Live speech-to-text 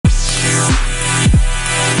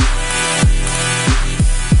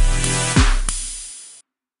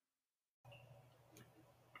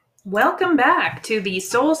Welcome back to the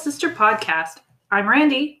Soul Sister Podcast. I'm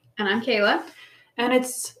Randy. And I'm Kayla. And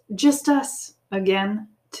it's just us again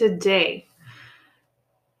today.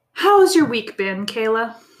 How's your week been,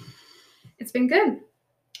 Kayla? It's been good.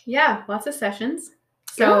 Yeah, lots of sessions.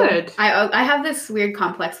 So Good. I have this weird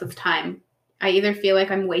complex with time. I either feel like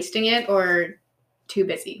I'm wasting it or too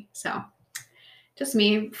busy. So just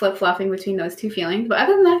me flip-flopping between those two feelings. But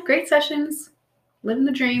other than that, great sessions. Living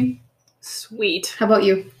the dream. Sweet. How about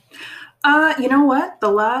you? You know what?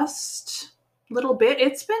 The last little bit,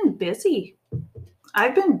 it's been busy.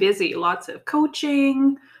 I've been busy. Lots of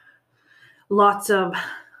coaching, lots of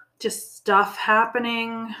just stuff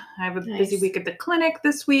happening. I have a busy week at the clinic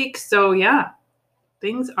this week. So yeah,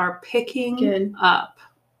 things are picking up.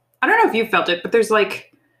 I don't know if you felt it, but there's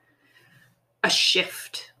like a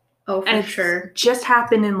shift. Oh, for sure. Just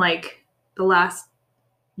happened in like the last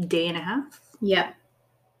day and a half. Yeah,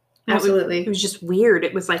 absolutely. It was just weird.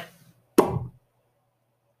 It was like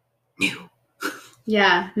new.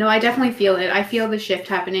 Yeah, no, I definitely feel it. I feel the shift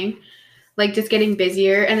happening, like just getting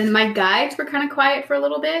busier. And then my guides were kind of quiet for a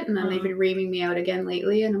little bit, and then they've been reaming me out again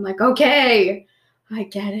lately. And I'm like, okay, I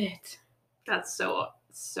get it. That's so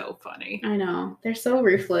funny. I know. They're so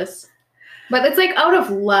ruthless. But it's like out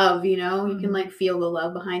of love, you know? You can like feel the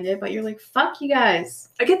love behind it, but you're like, fuck you guys.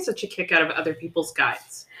 I get such a kick out of other people's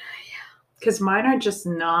guides. Yeah. Because mine are just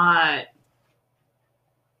not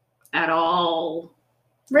at all.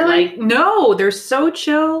 Really? Like, no, they're so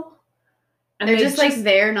chill. And they're just like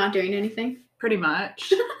there, not doing anything? Pretty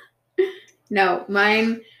much. No,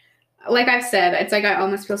 mine, like I've said, it's like I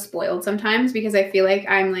almost feel spoiled sometimes because I feel like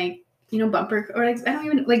I'm like, you know, bumper, or like, I don't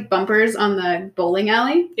even, like bumpers on the bowling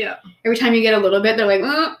alley. Yeah. Every time you get a little bit, they're like,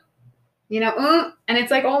 and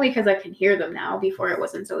it's like only because I can hear them now. Before it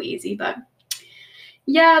wasn't so easy, but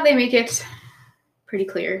yeah, they make it pretty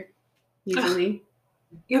clear, usually.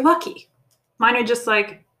 You're lucky. Mine are just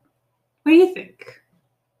like, what do you think?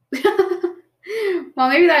 Well,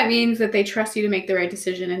 maybe that means that they trust you to make the right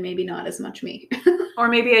decision and maybe not as much me. Or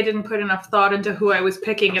maybe I didn't put enough thought into who I was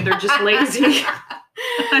picking and they're just lazy.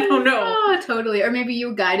 I don't know. Oh, totally. Or maybe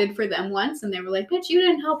you guided for them once and they were like, bitch, you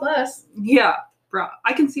didn't help us. Yeah, bro.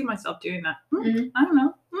 I can see myself doing that. I don't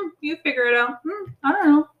know. You figure it out. I don't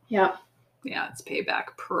know. Yeah. Yeah, it's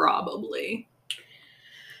payback, probably.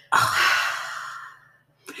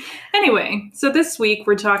 Anyway, so this week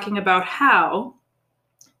we're talking about how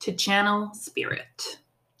to channel spirit.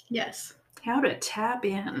 Yes. How to tap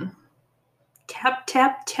in. Tap,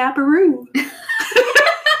 tap, taparoo. I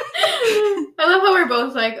love how we're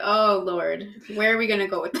both like, oh, Lord, where are we going to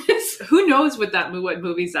go with this? Who knows what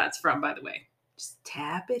movies that's from, by the way. Just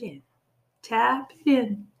tap it in. Tap it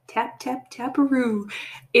in. Tap, tap, taparoo.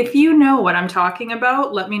 If you know what I'm talking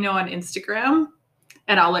about, let me know on Instagram,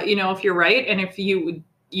 and I'll let you know if you're right. And if you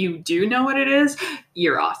do know what it is,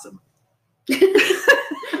 you're awesome.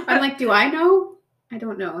 I'm like, do I know? I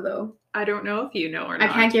don't know, though. I don't know if you know or not.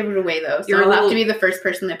 I can't give it away, though, so I'll have to be the first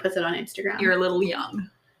person that puts it on Instagram. You're a little young.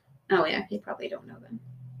 Oh, yeah. You probably don't know then.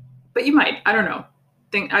 But you might. I don't know.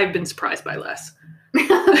 I've been surprised by less.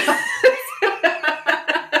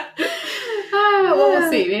 Well, we'll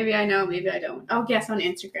see. Maybe I know, maybe I don't. I'll guess on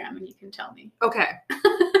Instagram and you can tell me. Okay.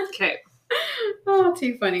 Okay. Oh,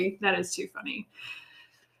 too funny. That is too funny.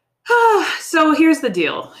 So here's the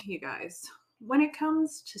deal, you guys. When it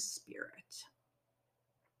comes to spirit,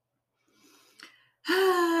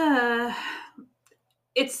 I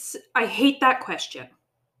hate that question.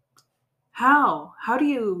 How do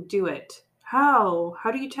you do it? How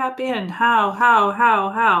do you tap in?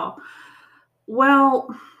 How?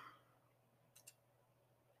 Well,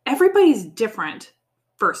 everybody's different,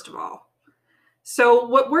 first of all. So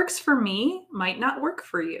what works for me might not work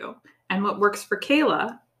for you. And what works for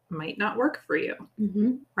Kayla might not work for you.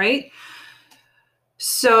 Mm-hmm. Right?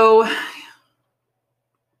 So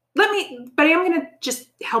but I am going to just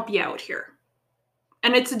help you out here.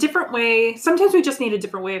 And it's a different way. Sometimes we just need a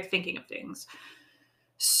different way of thinking of things.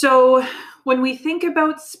 So when we think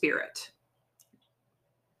about spirit,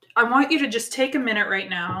 I want you to just take a minute right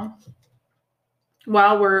now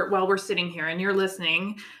while we're sitting here and you're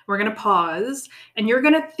listening. We're going to pause and you're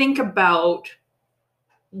going to think about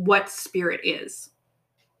what spirit is.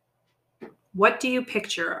 What do you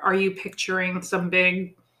picture? Are you picturing some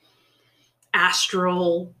big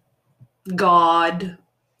astral god?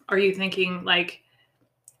 Are you thinking like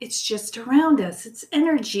it's just around us, it's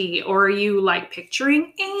energy? Or are you like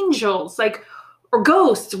picturing angels, like, or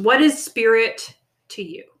ghosts? What is spirit to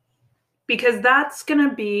you? Because that's going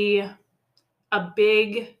to be a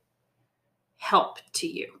big help to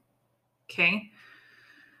you. Okay?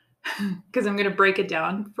 Because I'm going to break it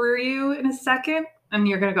down for you in a second. And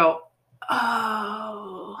you're going to go,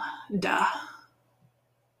 oh, duh.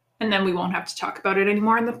 And then we won't have to talk about it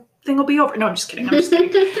anymore and the thing will be over. No, I'm just kidding. I'm just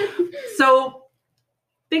kidding. So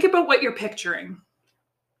think about what you're picturing.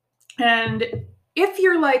 And if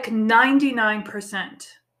you're like 99%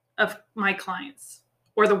 of my clients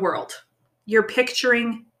or the world, you're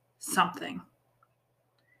picturing something.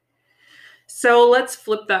 So let's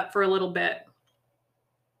flip that for a little bit.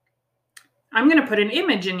 I'm going to put an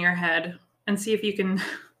image in your head and see if you can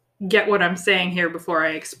get what I'm saying here before I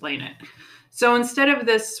explain it. So instead of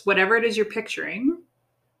this, whatever it is you're picturing,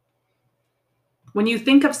 when you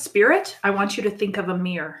think of spirit, I want you to think of a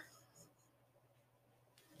mirror.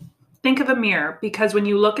 Think of a mirror, because when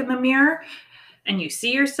you look in the mirror and you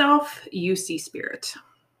see yourself, you see spirit.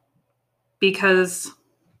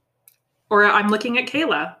 Or I'm looking at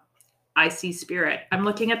Kayla, I see spirit. I'm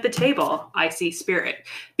looking at the table, I see spirit.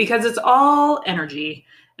 Because it's all energy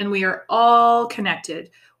and we are all connected.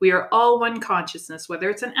 We are all one consciousness, whether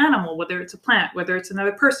it's an animal, whether it's a plant, whether it's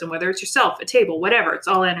another person, whether it's yourself, a table, whatever, it's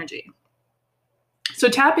all energy. So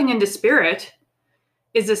tapping into spirit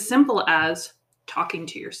is as simple as talking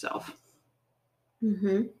to yourself.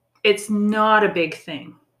 Mm-hmm. It's not a big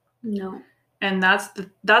thing. No. And that's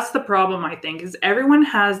the problem, I think, is everyone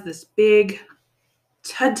has this big,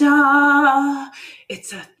 ta-da,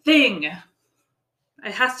 it's a thing.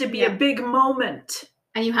 It has to be a big moment.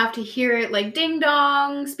 And you have to hear it like, ding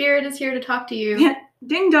dong, spirit is here to talk to you. Yeah,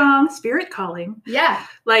 ding dong, spirit calling. Yeah.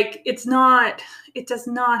 Like, it does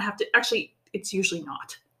not have to, actually, it's usually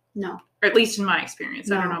not. No. Or at least in my experience.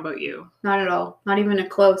 No. I don't know about you. Not at all. Not even a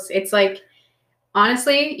close. It's like,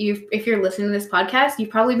 honestly, if you're listening to this podcast, you've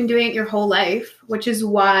probably been doing it your whole life, which is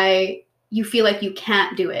why you feel like you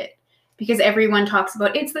can't do it. Because everyone talks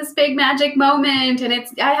about it's this big magic moment and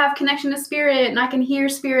I have connection to spirit and I can hear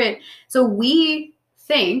spirit. So we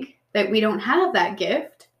think that we don't have that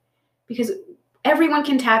gift because everyone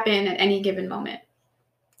can tap in at any given moment.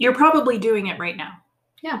 You're probably doing it right now.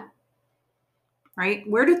 Yeah. Right?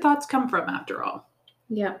 Where do thoughts come from after all?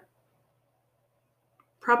 Yeah.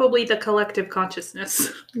 Probably the collective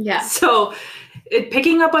consciousness. Yeah. So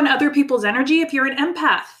picking up on other people's energy, if you're an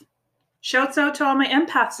empath, shouts out to all my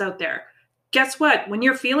empaths out there. Guess what? When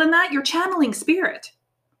you're feeling that, you're channeling spirit.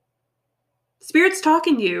 Spirit's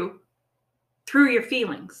talking to you through your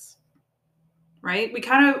feelings, right?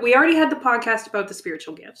 We already had the podcast about the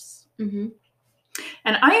spiritual gifts. Mm-hmm.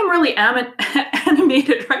 And I am really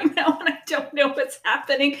animated right now and I don't know what's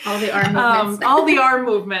happening. All the arm movements. All the arm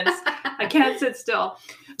movements. I can't sit still.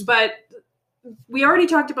 But we already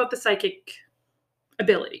talked about the psychic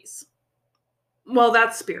abilities. Well,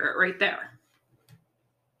 that's spirit right there.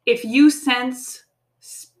 If you sense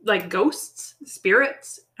like ghosts,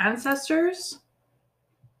 spirits, ancestors,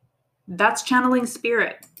 that's channeling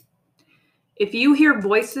spirit. If you hear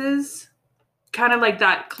voices, kind of like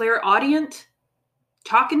that clairaudient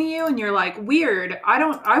talking to you and you're like, weird,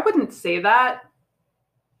 I wouldn't say that.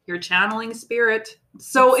 You're channeling spirit.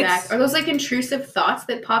 So Or those like intrusive thoughts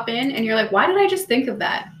that pop in and you're like, why did I just think of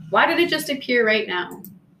that? Why did it just appear right now?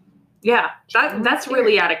 Yeah, that's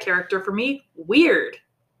really out of character for me. Weird.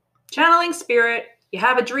 Channeling spirit. You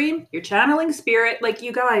have a dream, you're channeling spirit. Like,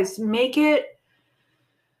 you guys, make it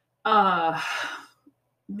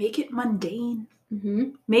mundane. Mm-hmm.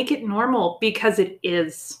 Make it normal, because it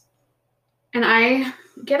is. And I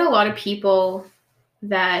get a lot of people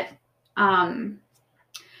that a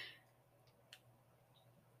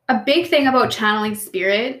big thing about channeling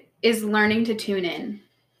spirit is learning to tune in.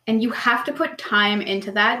 And you have to put time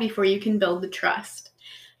into that before you can build the trust.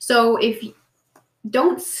 So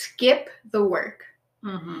don't skip the work.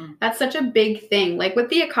 Mm-hmm. That's such a big thing. Like with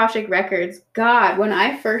the Akashic Records, God, when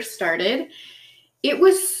I first started, it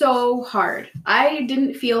was so hard. I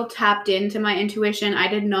didn't feel tapped into my intuition. I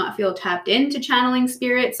did not feel tapped into channeling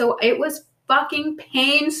spirit. So it was fucking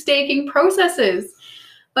painstaking processes.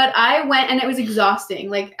 But I went, and it was exhausting.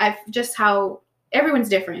 Like, how everyone's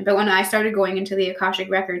different. But when I started going into the Akashic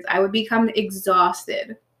Records, I would become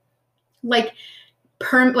exhausted. Like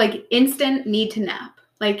instant need to nap.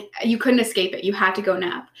 Like, you couldn't escape it. You had to go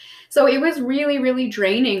nap. So it was really, really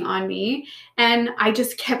draining on me. And I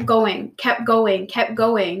just kept going. And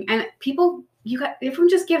everyone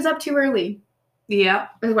just gives up too early. Yeah.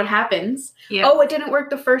 Is what happens. Yeah. Oh, it didn't work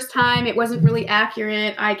the first time. It wasn't really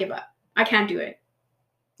accurate. I give up. I can't do it.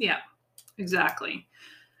 Yeah, exactly.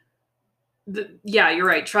 You're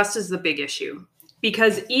right. Trust is the big issue.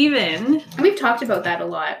 Because and we've talked about that a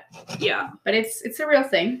lot. Yeah. But it's a real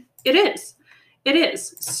thing. It is.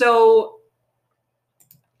 So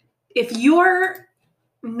if you're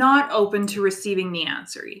not open to receiving the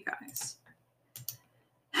answer, you guys,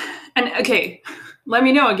 And okay, let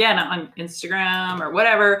me know again on Instagram or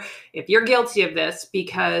whatever if you're guilty of this,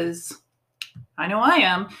 because I know I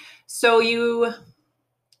am. So you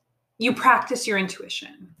practice your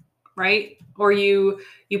intuition, right? Or you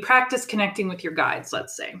practice connecting with your guides,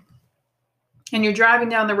 let's say. And you're driving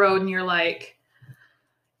down the road and you're like,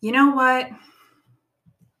 you know what?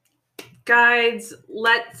 Guides,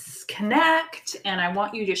 let's connect. And I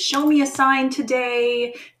want you to show me a sign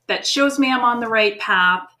today that shows me I'm on the right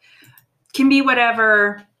path. Can be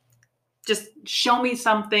whatever. Just show me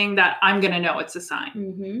something that I'm going to know it's a sign.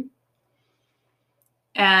 Mm-hmm.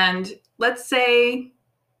 And let's say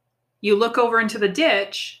you look over into the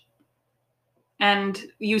ditch and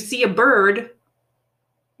you see a bird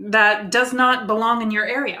that does not belong in your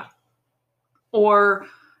area. Or,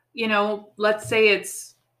 let's say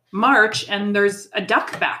it's March and there's a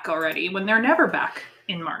duck back already when they're never back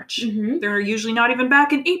in March. Mm-hmm. They're usually not even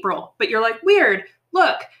back in April, but you're like, weird,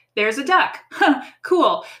 look, there's a duck.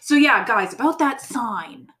 Cool. So yeah, guys, about that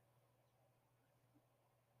sign.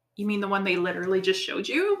 You mean the one they literally just showed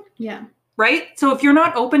you? Yeah. Right? So if you're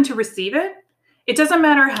not open to receive it, it doesn't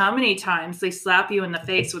matter how many times they slap you in the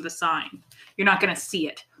face with a sign. You're not going to see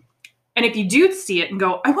it. And if you do see it and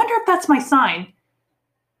go, I wonder if that's my sign,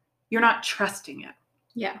 you're not trusting it.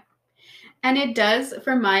 Yeah. And it does,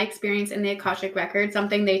 from my experience in the Akashic Record,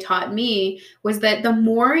 something they taught me was that the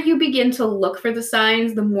more you begin to look for the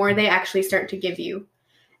signs, the more they actually start to give you.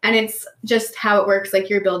 And it's just how it works. Like,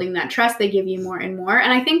 you're building that trust, they give you more and more.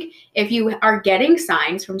 And I think if you are getting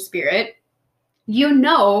signs from spirit, you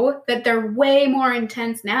know that they're way more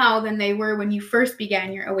intense now than they were when you first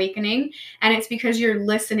began your awakening. And it's because you're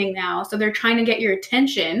listening now. So they're trying to get your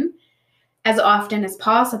attention as often as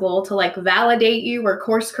possible to like validate you or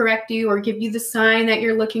course correct you or give you the sign that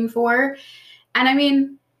you're looking for. And I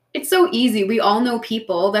mean, it's so easy. We all know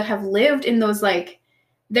people that have lived in those, like,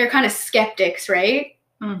 they're kind of skeptics, right?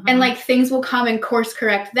 Mm-hmm. And like things will come and course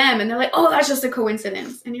correct them. And they're like, oh, that's just a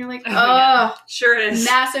coincidence. And you're like, oh, yeah. Sure is.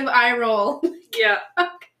 Massive eye roll. Yeah.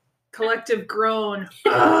 Collective groan.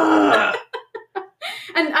 And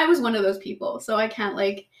I was one of those people. So I can't,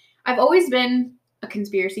 like, I've always been a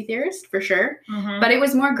conspiracy theorist for sure, but it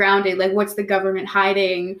was more grounded. Like, what's the government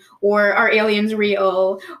hiding? Or are aliens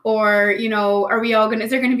real? Or, are we all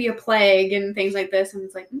is there going to be a plague and things like this? And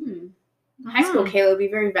it's like, high school Kayla would be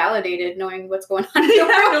very validated knowing what's going on in the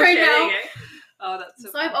world right now. Oh, that's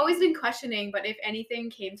so I've always been questioning, but if anything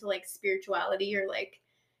came to like spirituality or like,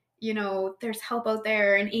 there's help out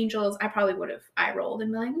there and angels, I probably would have eye rolled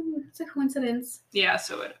and been like, it's a coincidence. Yeah,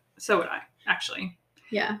 so would I, actually.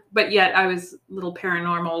 Yeah. But yet I was a little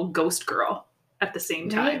paranormal ghost girl at the same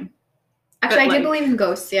time. Actually, I did believe in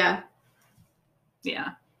ghosts, yeah. Yeah.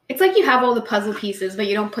 It's like you have all the puzzle pieces, but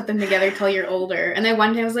you don't put them together till you're older. And then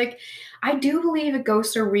one day I was like, I do believe that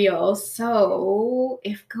ghosts are real. So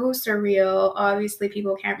if ghosts are real, obviously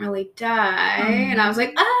people can't really die. And I was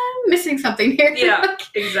like, I'm missing something here. Yeah,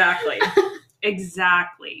 exactly.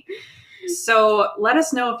 Exactly. So let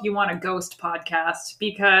us know if you want a ghost podcast,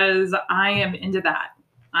 because I am into that.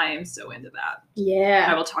 I am so into that. Yeah.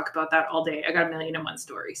 I will talk about that all day. I got 1,000,001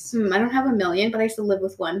 stories. I don't have 1,000,000, but I still live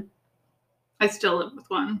with one. I still live with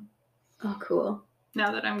one. Oh, cool. Now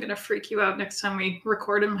that I'm going to freak you out next time we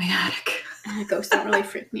record in my attic. Ghosts don't really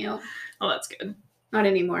freak me out. Oh, that's good. Not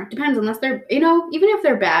anymore. Depends, unless they're, even if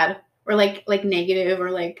they're bad or like negative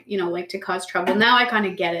or like, like to cause trouble. Now I kind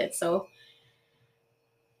of get it. So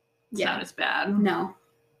it's not as bad. No.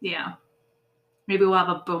 Yeah. Maybe we'll have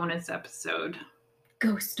a bonus episode.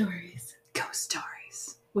 Ghost stories. Ghost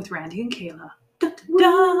stories with Randy and Kayla. Da, da,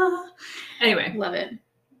 da. Anyway. Love it.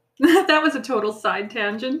 That was a total side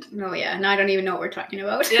tangent. Oh, yeah. Now I don't even know what we're talking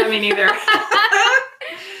about. Yeah, me neither.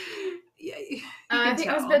 I think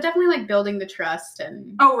I was definitely like building the trust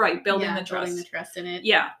and... Oh, right. Building the trust. Building the trust in it.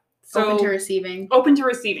 Yeah. So open to receiving. Open to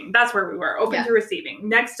receiving. That's where we were. Open to receiving.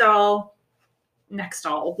 Next all.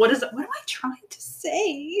 What is it? What am I trying to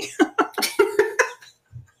say?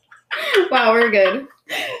 Wow, we're good.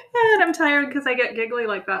 And I'm tired because I get giggly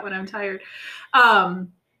like that when I'm tired.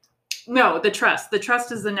 No, the trust. The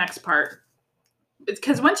trust is the next part. It's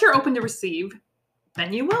because once you're open to receive,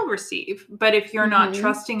 then you will receive. But if you're not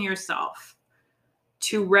trusting yourself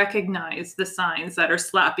to recognize the signs that are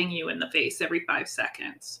slapping you in the face every 5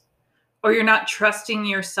 seconds, or you're not trusting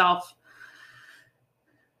yourself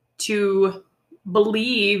to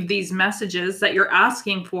believe these messages that you're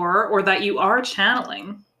asking for or that you are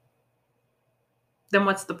channeling, then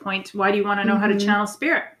what's the point? Why do you want to know how to channel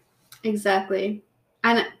spirit? Exactly.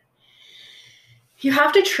 And you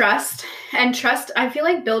have to trust, and trust, I feel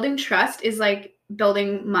like building trust is like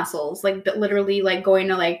building muscles, like literally like going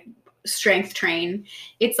to like strength train.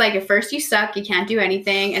 It's like at first you suck, you can't do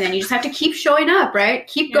anything, and then you just have to keep showing up, right?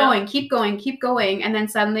 Keep going, keep going, keep going. And then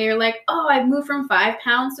suddenly you're like, oh, I've moved from 5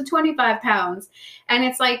 pounds to 25 pounds. And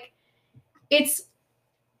it's like, it's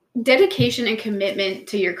dedication and commitment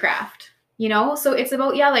to your craft, you know? So it's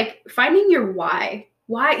about, like finding your why.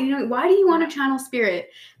 Why do you want to channel spirit?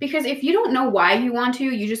 Because if you don't know why you want to,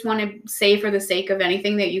 you just want to say for the sake of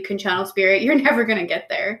anything that you can channel spirit, you're never going to get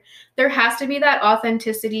there. There has to be that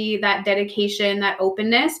authenticity, that dedication, that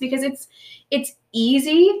openness, because it's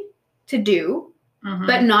easy to do,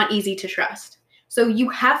 but not easy to trust. So you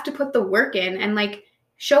have to put the work in and like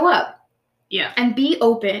show up. Yeah. And be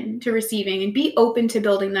open to receiving and be open to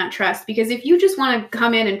building that trust. Because if you just want to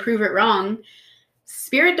come in and prove it wrong,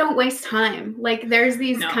 spirit don't waste time. Like there's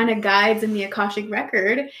these kind of guides in the Akashic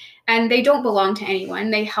record, and they don't belong to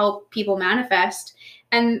anyone. They help people manifest,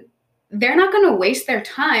 and they're not going to waste their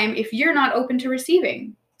time if you're not open to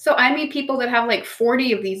receiving. So I meet people that have like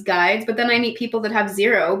 40 of these guides, but then I meet people that have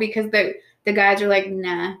 0 because the guides are like,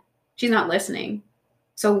 nah, she's not listening.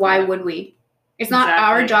 So why would we? It's not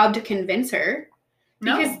our job to convince her,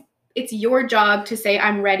 because it's your job to say,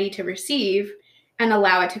 I'm ready to receive and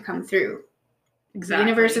allow it to come through. Exactly. The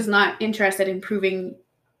universe is not interested in proving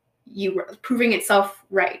itself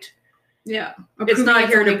right. Yeah. It's not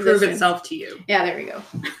here to prove itself to you. Yeah, there we go.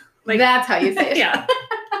 Like that's how you say it. Yeah.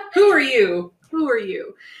 Who are you? Who are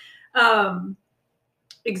you?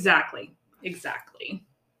 Exactly.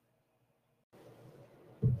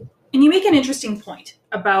 And you make an interesting point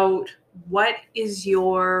about what is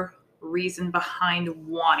your reason behind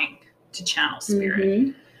wanting to channel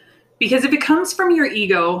spirit. Because if it comes from your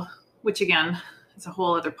ego, which again, it's a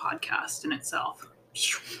whole other podcast in itself.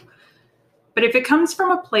 But if it comes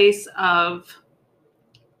from a place of,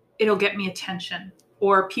 it'll get me attention,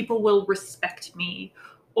 or people will respect me,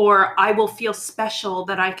 or I will feel special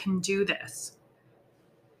that I can do this,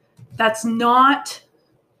 that's not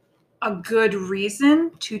a good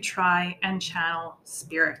reason to try and channel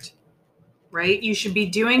spirit, right? You should be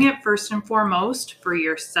doing it first and foremost for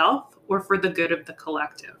yourself or for the good of the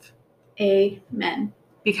collective. Amen.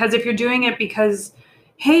 Because if you're doing it because,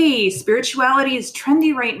 hey, spirituality is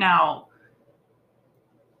trendy right now,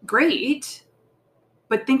 great.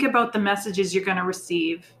 But think about the messages you're going to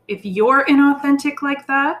receive. If you're inauthentic like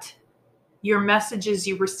that, your messages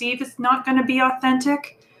you receive is not going to be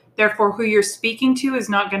authentic. Therefore, who you're speaking to is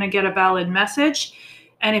not going to get a valid message.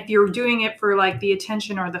 And if you're doing it for like the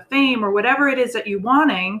attention or the fame or whatever it is that you're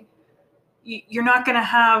wanting, you're not going to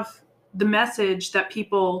have the message that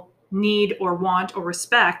people need or want or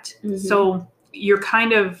respect. So you're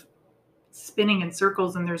kind of spinning in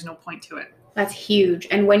circles and there's no point to it. That's huge.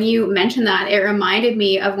 And when you mentioned that, it reminded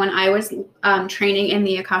me of when I was training in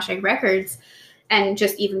the Akashic Records and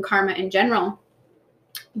just even karma in general.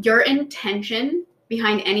 Your intention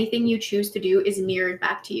behind anything you choose to do is mirrored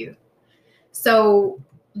back to you. So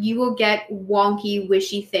you will get wonky,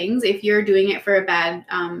 wishy things if you're doing it for a bad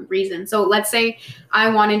reason. So let's say I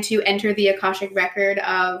wanted to enter the Akashic Record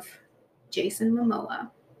of Jason Momoa.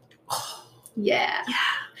 Yeah.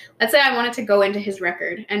 Let's say I wanted to go into his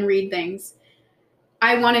record and read things.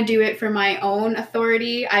 I want to do it for my own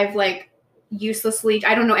authority. I've like uselessly,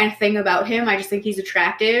 I don't know anything about him. I just think he's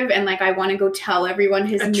attractive. And like, I want to go tell everyone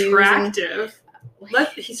his news. Attractive?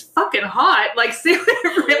 He's fucking hot. Like, see what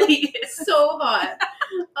it really is. So hot.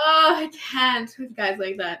 Oh, I can't with guys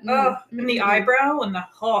like that. Oh, and the eyebrow and the,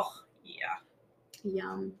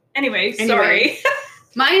 Yum. Anyway, sorry.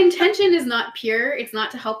 My intention is not pure. It's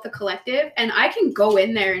not to help the collective. And I can go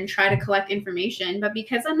in there and try to collect information. But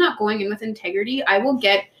because I'm not going in with integrity, I will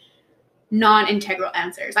get non-integral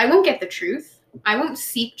answers. I won't get the truth. I won't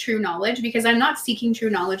seek true knowledge because I'm not seeking true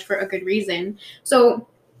knowledge for a good reason. So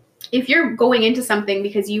if you're going into something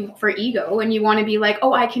because for ego and you want to be like,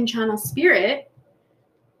 oh, I can channel spirit,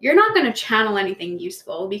 you're not going to channel anything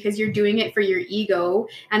useful because you're doing it for your ego.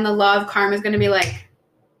 And the law of karma is going to be like,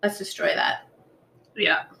 let's destroy that.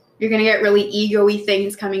 Yeah. You're going to get really ego-y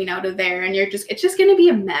things coming out of there. And it's just going to be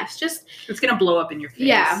a mess. It's going to blow up in your face.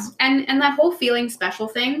 Yeah. And that whole feeling special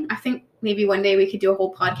thing, I think maybe one day we could do a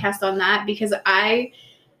whole podcast on that because I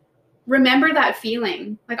remember that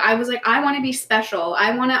feeling. Like I was like, I want to be special.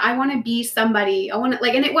 I want to be somebody. I want to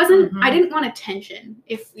like, and it wasn't, I didn't want attention.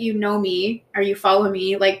 If you know me or you follow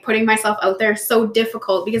me, like putting myself out there is so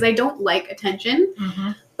difficult because I don't like attention.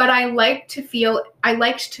 But I liked to feel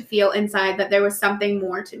inside that there was something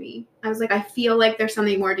more to me. I was like, I feel like there's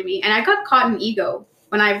something more to me. And I got caught in ego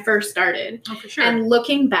when I first started. Oh, for sure. And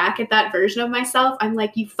looking back at that version of myself, I'm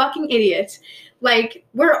like, you fucking idiot. Like,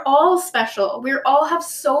 we're all special. We all have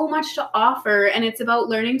so much to offer. And it's about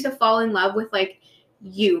learning to fall in love with, like,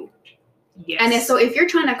 you. Yes. And so if you're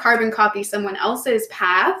trying to carbon copy someone else's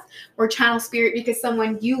path or channel spirit because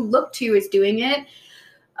someone you look to is doing it,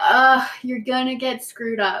 you're gonna get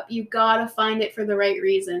screwed up. You gotta find it for the right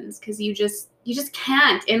reasons, because you just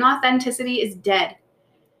can't. Inauthenticity is dead.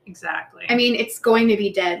 Exactly. I mean, it's going to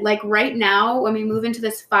be dead. Like right now, when we move into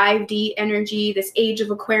this 5D energy, this age of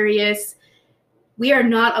Aquarius, we are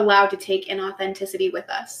not allowed to take inauthenticity with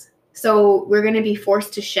us. So we're going to be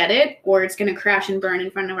forced to shed it, or it's going to crash and burn in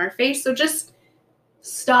front of our face. So just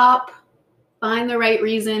stop, find the right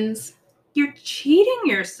reasons. You're cheating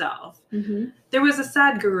yourself. Mm-hmm. There was a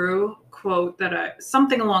Sadhguru quote that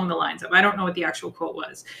something along the lines of, I don't know what the actual quote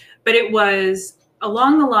was, but it was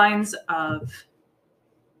along the lines of,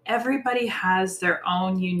 everybody has their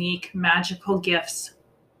own unique magical gifts,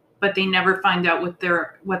 but they never find out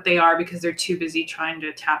what they are because they're too busy trying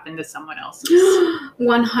to tap into someone else's.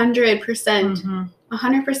 100%. Mm-hmm.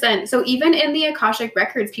 100%. So even in the Akashic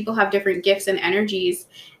records, people have different gifts and energies.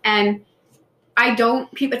 And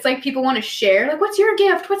it's like people want to share, like, what's your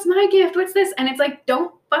gift? What's my gift? What's this? And it's like,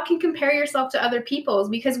 don't fucking compare yourself to other people's,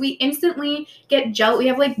 because we instantly get jealous. We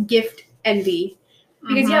have like gift envy.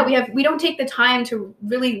 Because we don't take the time to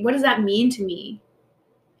really, what does that mean to me?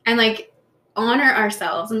 And like honor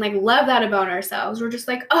ourselves and like love that about ourselves. We're just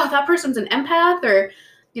like, oh, that person's an empath, or,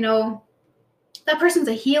 you know, that person's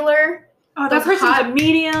a healer. Oh, that person's a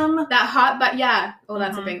medium. That hot but yeah. Oh,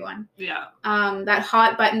 that's a big one. Yeah. That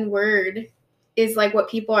hot button word is like what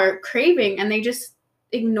people are craving, and they just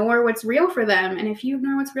ignore what's real for them. And if you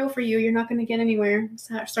ignore what's real for you, you're not going to get anywhere.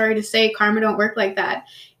 Sorry to say, karma don't work like that.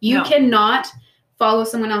 You cannot follow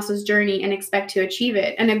someone else's journey and expect to achieve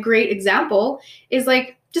it. And a great example is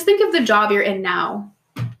like, just think of the job you're in now.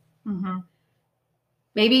 Mm-hmm.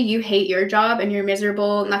 Maybe you hate your job and you're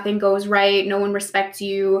miserable. Nothing goes right. No one respects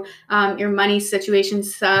you. Your money situation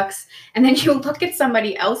sucks. And then you look at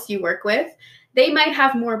somebody else you work with. They might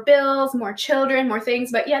have more bills, more children, more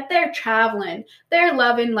things, but yet they're traveling. They're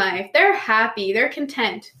loving life. They're happy. They're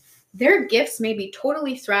content. Their gifts may be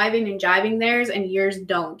totally thriving and jiving theirs, and yours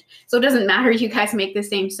don't. So it doesn't matter you guys make the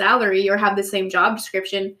same salary or have the same job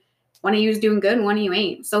description. One of you is doing good and one of you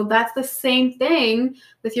ain't. So that's the same thing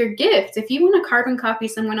with your gifts. If you want to carbon copy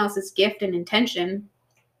someone else's gift and intention,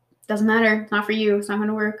 doesn't matter. It's not for you. It's not going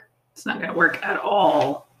to work. It's not going to work at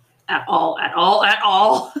all. At all. At all. At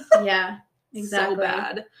all. Yeah, exactly. So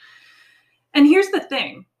bad. And here's the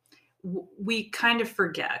thing. We kind of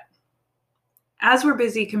forget. As we're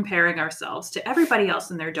busy comparing ourselves to everybody else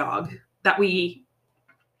and their dog that we,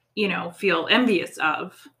 feel envious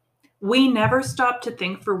of, we never stop to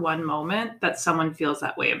think for one moment that someone feels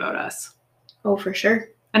that way about us. Oh, for sure.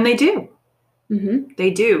 And they do. Mm-hmm. They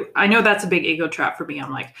do. I know that's a big ego trap for me. I'm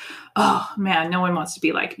like, oh man, no one wants to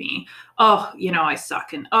be like me. Oh, I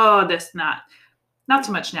suck. And oh, this and that. Not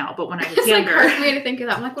so much now, but when I was younger. It's like hard way to think of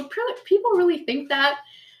that. I'm like, well, people really think that?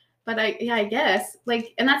 But I guess,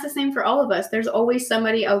 like, and that's the same for all of us. There's always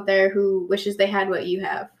somebody out there who wishes they had what you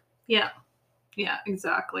have. Yeah. Yeah,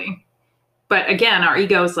 exactly. But again, our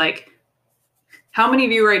ego is like, how many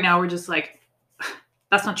of you right now were just like,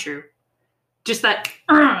 that's not true. Just that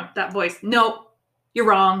voice. No, you're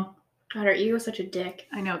wrong. God, our ego is such a dick.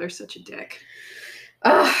 I know, they're such a dick.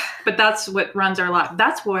 Ugh. But that's what runs our life.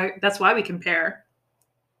 That's why we compare.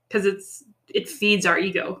 Because it feeds our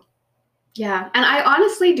ego. Yeah. And I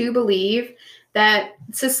honestly do believe that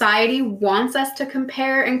society wants us to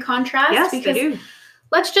compare and contrast. Yes, because they do.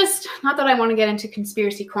 Let's just, not that I want to get into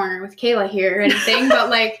conspiracy corner with Kayla here or anything, but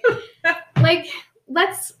like,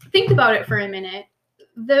 let's think about it for a minute.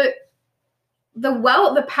 The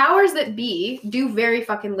powers that be do very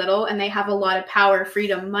fucking little, and they have a lot of power,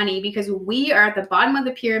 freedom, money, because we are at the bottom of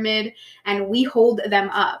the pyramid and we hold them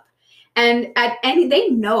up. And they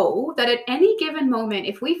know that at any given moment,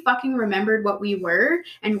 if we fucking remembered what we were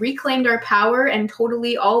and reclaimed our power and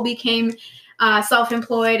totally all became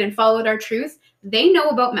self-employed and followed our truth, they know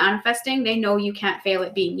about manifesting. They know you can't fail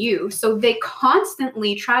at being you. So they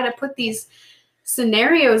constantly try to put these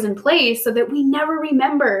scenarios in place so that we never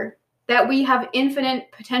remember that we have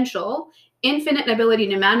infinite potential, infinite ability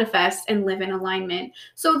to manifest and live in alignment.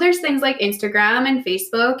 So there's things like Instagram and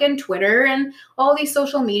Facebook and Twitter and all these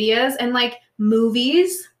social medias and like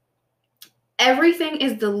movies. Everything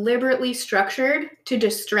is deliberately structured to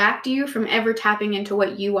distract you from ever tapping into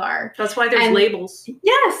what you are. That's why there's labels.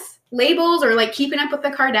 Yes. Labels, or like keeping up with the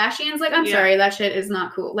Kardashians. Like, I'm sorry, that shit is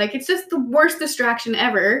not cool. Like, it's just the worst distraction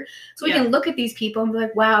ever. So we can look at these people and be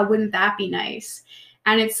like, wow, wouldn't that be nice?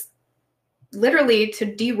 And it's literally to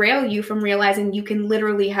derail you from realizing you can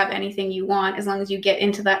literally have anything you want as long as you get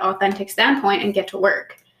into that authentic standpoint and get to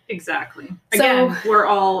work. Exactly. Again, we're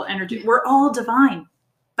all energy. We're all divine.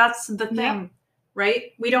 That's the thing, Yeah.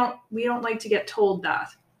 right? We don't like to get told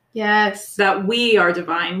Yes. that we are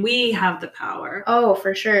divine. We have the power. Oh,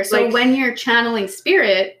 for sure. So Like- when you're channeling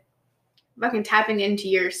spirit, fucking tapping into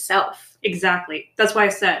yourself. Exactly. That's why I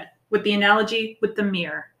said, with the analogy with the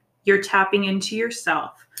mirror, you're tapping into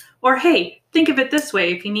yourself. Or hey, think of it this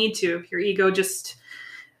way if you need to. If your ego just,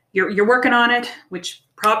 you're working on it, which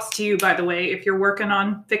props to you, by the way. If you're working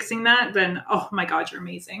on fixing that, then, oh my God, you're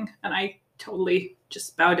amazing. And I totally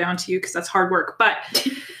just bow down to you because that's hard work. But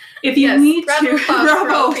if you Yes, need round of to, applause for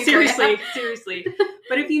all people, seriously.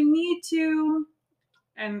 But if you need to,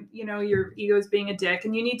 and you know, your ego's being a dick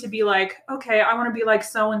and you need to be like, okay, I want to be like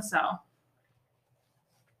so-and-so.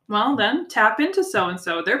 Well, then tap into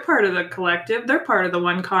so-and-so. They're part of the collective. They're part of the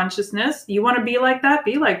one consciousness. You want to be like that?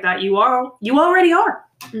 Be like that. You already are.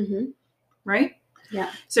 Mm-hmm. Right?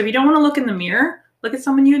 Yeah. So if you don't want to look in the mirror, look at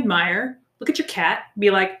someone you admire. Look at your cat.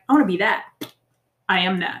 Be like, I want to be that. I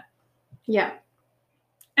am that. Yeah.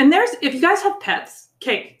 And if you guys have pets,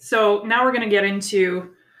 okay, so now we're going to get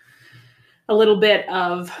into a little bit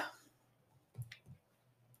of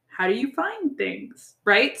how do you find things,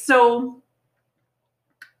 right? So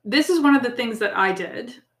this is one of the things that I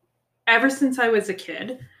did ever since I was a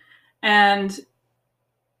kid. And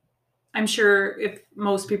I'm sure if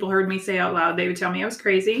most people heard me say out loud, they would tell me I was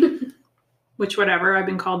crazy, which whatever, I've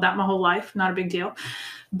been called that my whole life, not a big deal.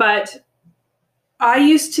 But I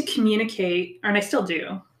used to communicate, and I still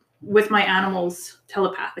do, with my animals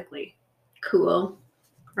telepathically. Cool.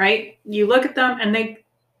 Right? You look at them and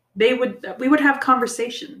we would have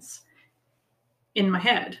conversations in my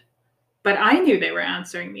head, but I knew they were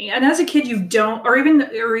answering me. And as a kid, you don't, or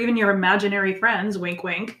even your imaginary friends, wink,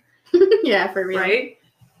 wink, Yeah, for real. right?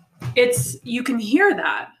 You can hear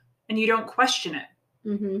that and you don't question it,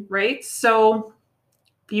 Mm-hmm. right? So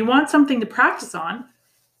if you want something to practice on,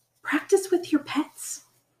 practice with your pets,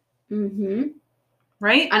 Mm-hmm.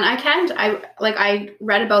 right? And I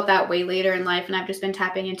read about that way later in life, and I've just been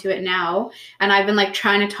tapping into it now. And I've been like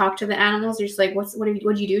trying to talk to the animals. You're just like, what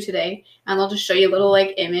did you do today? And they'll just show you a little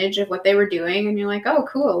like image of what they were doing, and you're like, oh,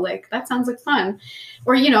 cool, like that sounds like fun.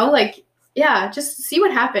 Or like, yeah, just see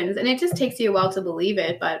what happens. And it just takes you a while to believe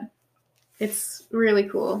it, but it's really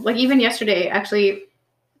cool. Like even yesterday, actually,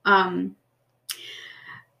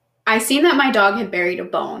 I seen that my dog had buried a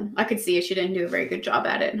bone. I could see it. She didn't do a very good job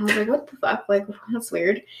at it. And I was like, what the fuck? Like, that's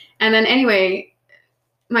weird. And then anyway,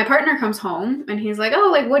 my partner comes home and he's like, oh,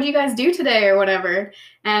 like, what do you guys do today or whatever?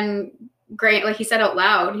 And great, like he said out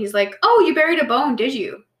loud, he's like, oh, you buried a bone, did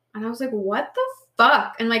you? And I was like, what the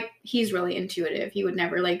fuck? And like, he's really intuitive. He would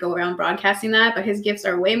never like go around broadcasting that, but his gifts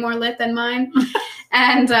are way more lit than mine.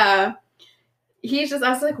 And I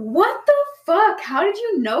was like, what the fuck? How did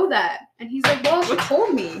you know that? And he's like, well, she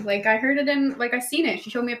told me. Like, I heard it I seen it. She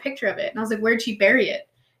showed me a picture of it. And I was like, where'd she bury it?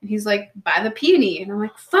 And he's like, by the peony. And I'm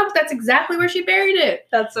like, fuck, that's exactly where she buried it.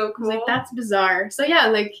 That's so I cool. was like, that's bizarre. So yeah,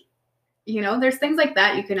 like, there's things like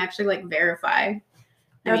that you can actually like verify.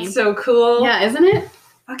 That's so cool. Yeah, isn't it?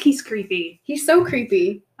 Fuck, he's creepy. He's so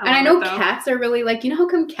creepy. And I love know it, though. cats are really like, how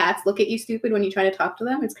come cats look at you stupid when you try to talk to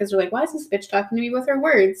them? It's because they're like, why is this bitch talking to me with her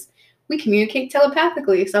words? We communicate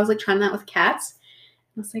telepathically. So I was like trying that with cats.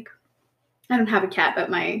 I was like, I don't have a cat, but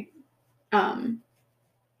my some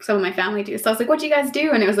of my family do. So I was like, what do you guys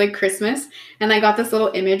do? And it was like Christmas. And I got this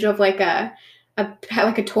little image of like a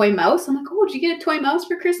toy mouse. I'm like, oh, did you get a toy mouse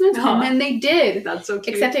for Christmas? Aww. And then they did. That's so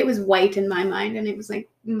cute. Except it was white in my mind and it was like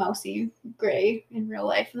mousy gray in real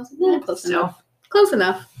life. And I was like, close enough. Close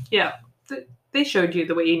enough. Yeah. They showed you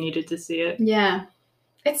the way you needed to see it. Yeah.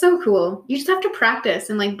 It's so cool. You just have to practice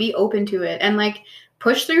and like be open to it and like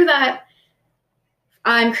push through that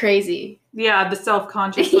I'm crazy. Yeah, the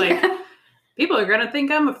self-conscious, like, people are going to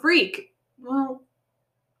think I'm a freak. Well,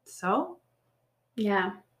 so?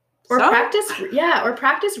 Yeah. Or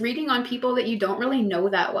practice reading on people that you don't really know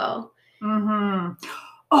that well. Mm-hmm.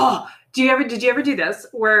 Oh, did you ever do this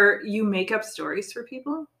where you make up stories for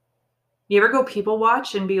people? You ever go people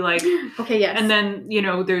watch and be like, okay, yes. And then,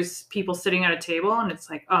 there's people sitting at a table and it's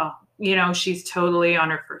like, oh, she's totally on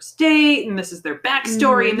her first date and this is their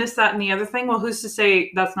backstory and this, that, and the other thing. Well, who's to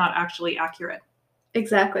say that's not actually accurate?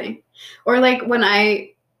 Exactly. Or like when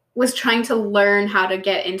I was trying to learn how to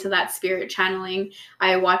get into that spirit channeling,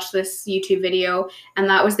 I watched this YouTube video and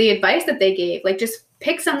that was the advice that they gave. Like just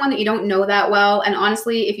pick someone that you don't know that well. And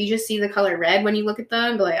honestly, if you just see the color red when you look at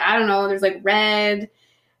them, be like, I don't know, there's like red.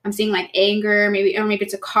 I'm seeing like anger, maybe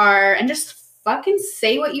it's a car, and just fucking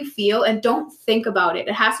say what you feel and don't think about it.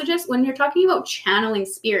 It has to just, when you're talking about channeling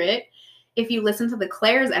spirit, if you listen to the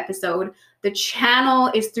Claire's episode, the channel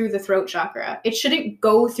is through the throat chakra. It shouldn't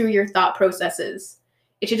go through your thought processes.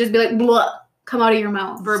 It should just be like, blah, come out of your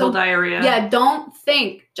mouth. Verbal diarrhea. Yeah, don't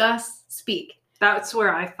think, just speak. That's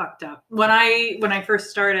where I fucked up. When I first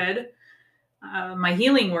started my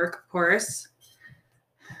healing work, of course,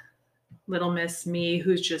 little miss me,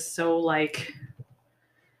 who's just so like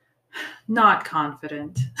not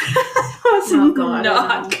confident, was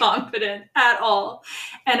not confident at all,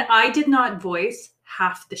 and I did not voice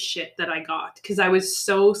half the shit that I got because I was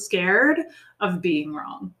so scared of being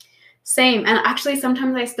wrong. Same. And actually,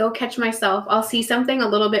 sometimes I still catch myself. I'll see something a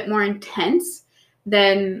little bit more intense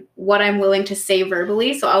than what I'm willing to say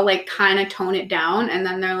verbally. So I'll like kind of tone it down. And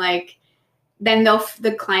then they're like, then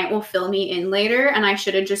the client will fill me in later. And I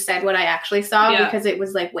should have just said what I actually saw because it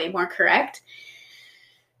was like way more correct.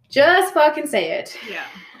 Just fucking say it. Yeah.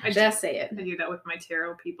 Just say it. I do that with my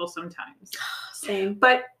tarot people sometimes. Same.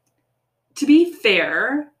 But to be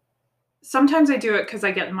fair, sometimes I do it because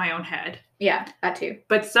I get in my own head. Yeah, that too.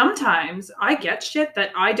 But sometimes I get shit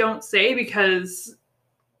that I don't say because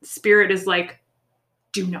spirit is like,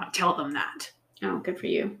 do not tell them that. Oh, good for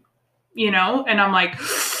you. You know? And I'm like,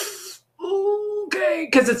 okay.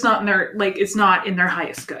 Because it's not in their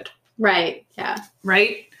highest good. Right. Yeah.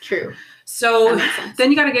 Right? True. So then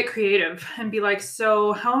you got to get creative and be like,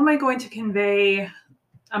 so how am I going to convey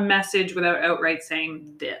a message without outright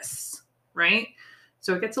saying this? Right?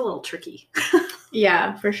 So it gets a little tricky.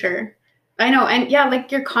 Yeah, for sure. I know. And yeah,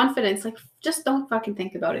 like your confidence, like just don't fucking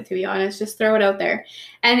think about it, to be honest. Just throw it out there.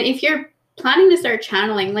 And if you're planning to start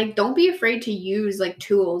channeling, like don't be afraid to use like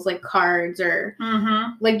tools like cards or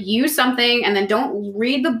like use something and then don't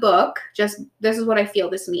read the book. Just this is what I feel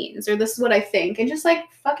this means or this is what I think and just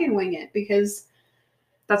like fucking wing it because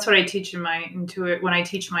that's what I teach when I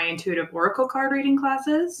teach my intuitive oracle card reading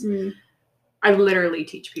classes. I literally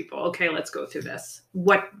teach people, okay, let's go through this.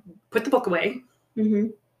 Put the book away.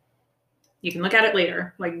 You can look at it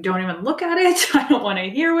later. Like, don't even look at it. I don't want to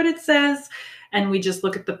hear what it says. And we just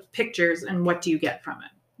look at the pictures and what do you get from it?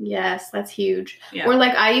 Yes, that's huge. Yeah. Or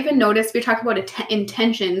like I even noticed we talked about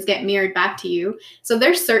intentions get mirrored back to you. So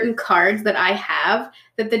there's certain cards that I have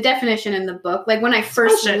that the definition in the book, like when I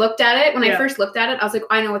first looked at it, I was like,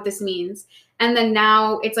 I know what this means. And then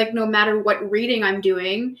now it's like no matter what reading I'm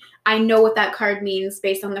doing, I know what that card means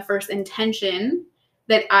based on the first intention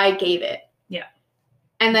that I gave it. Yeah.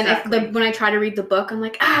 And then when I try to read the book, I'm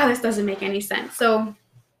like, this doesn't make any sense. So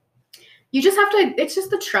you just have to, it's just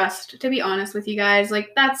the trust, to be honest with you guys.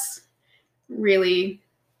 Like, that's really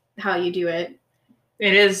how you do it.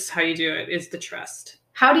 It is how you do it, is the trust.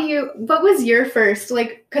 What was your first,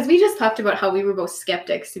 like, because we just talked about how we were both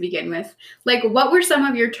skeptics to begin with. Like, what were some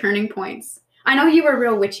of your turning points? I know you were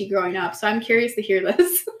real witchy growing up, so I'm curious to hear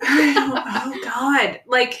this. Oh, God.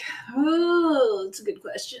 Like, it's a good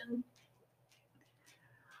question.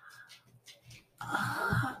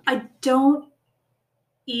 I don't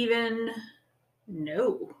even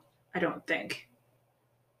know. I don't think.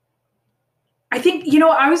 I think,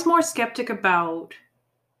 I was more skeptic about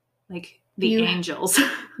like the angels.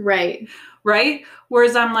 Right. Right?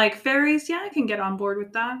 Whereas I'm like, fairies, yeah, I can get on board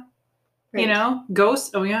with that. Right.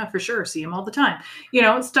 Ghosts, oh yeah, for sure. See them all the time.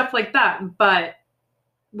 Stuff like that. But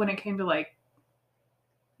when it came to like,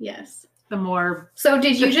 yes, the more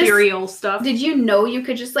ethereal stuff. Did you know you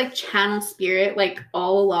could just like channel spirit like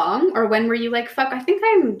all along? Or when were you like, fuck, I think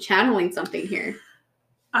I'm channeling something here?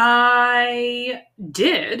 I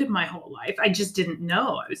did my whole life. I just didn't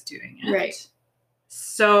know I was doing it. Right.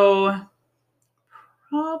 So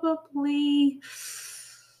probably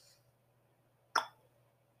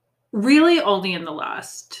really only in the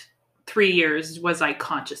last 3 years was I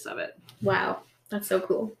conscious of it. Wow. That's so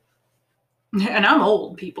cool. And I'm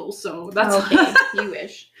old, people, so that's okay. You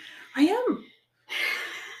wish. I am.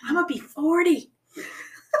 I'm gonna be 40.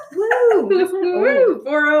 Woo! Woo!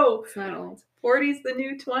 40. It's not old. 40's the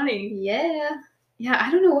new 20. Yeah. Yeah,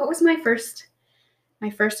 I don't know. What was my first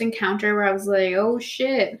encounter where I was like, oh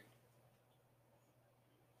shit.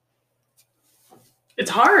 It's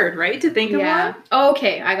hard, right? To think of one? Oh,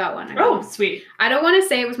 okay. I got one. Sweet. I don't want to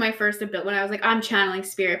say it was my first ability when I was like, I'm channeling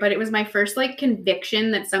spirit, but it was my first like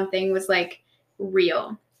conviction that something was like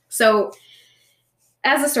real. So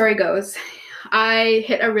as the story goes, I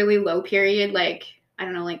hit a really low period, like, I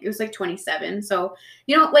don't know, like it was like 27. So,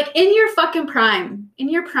 like in your prime.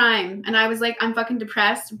 And I was like, I'm fucking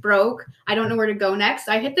depressed, broke. I don't know where to go next.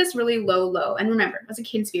 I hit this really low. And remember, I was a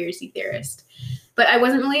conspiracy theorist, but I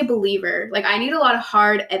wasn't really a believer. Like I need a lot of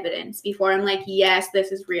hard evidence before I'm like, yes,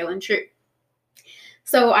 this is real and true.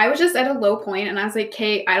 So I was just at a low point and I was like,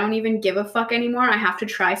 Kate, I don't even give a fuck anymore. I have to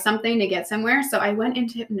try something to get somewhere. So I went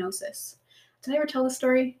into hypnosis. Did I ever tell the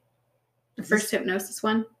story? The first hypnosis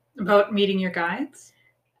one? About meeting your guides?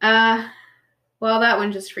 Well, that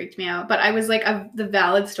one just freaked me out. But I was like, the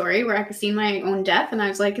valid story where I could see my own death, and I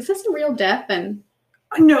was like, is this a real death? And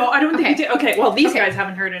no, I don't think you Okay. did. Okay, well, these Okay. guys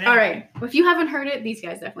haven't heard it. all Anyway. right, well, if you haven't heard it, these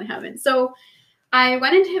guys definitely haven't. So I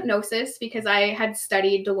went into hypnosis because I had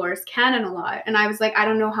studied Dolores Cannon a lot, and I was like, I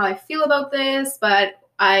don't know how I feel about this, but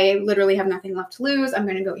I literally have nothing left to lose. I'm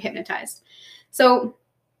going to go get hypnotized. So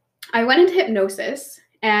I went into hypnosis,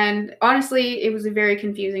 and honestly, it was a very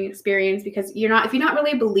confusing experience because if you're not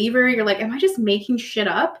really a believer, you're like, am I just making shit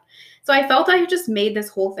up? So I felt I had just made this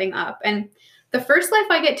whole thing up. And the first life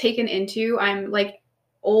I get taken into, I'm like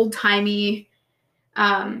old-timey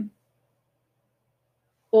kind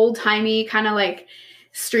of like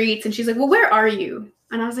streets. And she's like, well, where are you?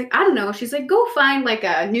 And I was like, I don't know. She's like, go find like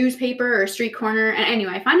a newspaper or a street corner. And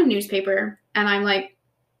anyway, I find a newspaper, and I'm like,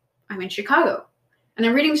 I'm in Chicago. And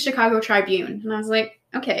I'm reading the Chicago Tribune. And I was like,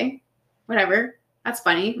 okay, whatever. That's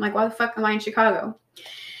funny. I'm like, why the fuck am I in Chicago?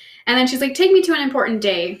 And then she's like, take me to an important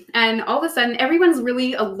day. And all of a sudden, everyone's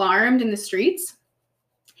really alarmed in the streets.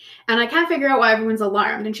 And I can't figure out why everyone's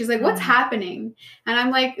alarmed. And she's like, what's happening? And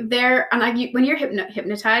I'm like, when you're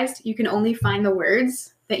hypnotized, you can only find the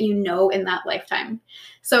words that you know in that lifetime.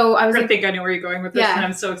 So I was I think I know where you're going with this, and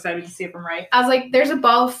I'm so excited to see if I'm right. I was like, there's a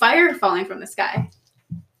ball of fire falling from the sky.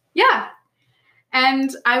 Yeah.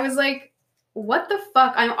 And I was like, what the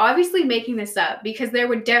fuck? I'm obviously making this up because there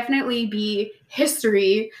would definitely be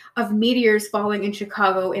history of meteors falling in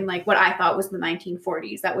Chicago in like what I thought was the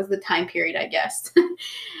 1940s. That was the time period I guessed.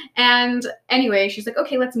 And anyway, she's like,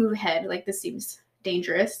 okay, let's move ahead. Like, this seems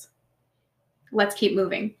dangerous. Let's keep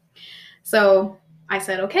moving. So I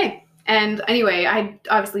said, okay. And anyway, I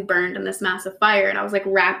obviously burned in this massive fire, and I was like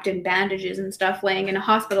wrapped in bandages and stuff, laying in a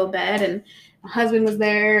hospital bed, and my husband was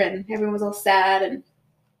there, and everyone was all sad. And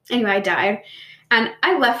anyway, I died. And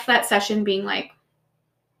I left that session being like,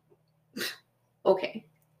 okay,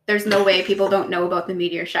 there's no way people don't know about the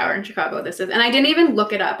meteor shower in Chicago. And I didn't even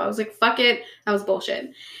look it up. I was like, fuck it. That was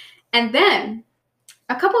bullshit. And then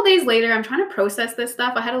a couple days later, I'm trying to process this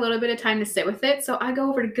stuff. I had a little bit of time to sit with it. So I go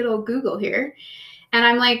over to good old Google here, and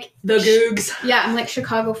I'm like, the Googs. Yeah, I'm like,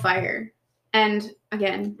 Chicago fire. And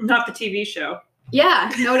again, not the TV show.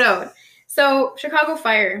 Yeah, no doubt. So Chicago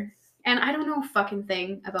fire. And I don't know a fucking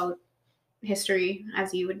thing about history,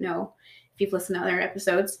 as you would know if you've listened to other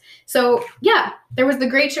episodes. So yeah, there was the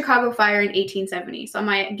Great Chicago Fire in 1870. So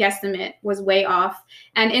my guesstimate was way off.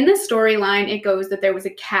 And in the storyline, it goes that there was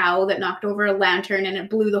a cow that knocked over a lantern and it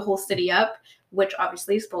blew the whole city up, which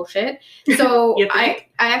obviously is bullshit. So I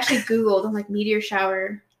actually Googled, I'm like, meteor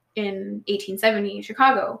shower in 1870 in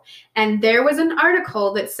Chicago. And there was an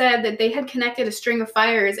article that said that they had connected a string of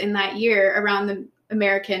fires in that year around the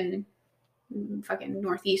American fucking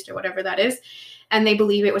Northeast or whatever that is. And they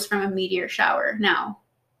believe it was from a meteor shower now.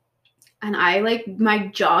 And I like, my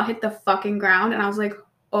jaw hit the fucking ground, and I was like,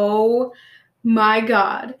 oh my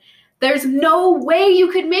God. There's no way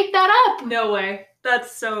you could make that up. No way.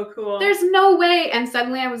 That's so cool. There's no way. And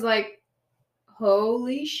suddenly I was like,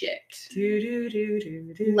 holy shit.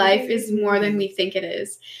 Life is more than we think it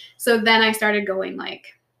is. So then I started going like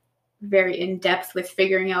very in depth with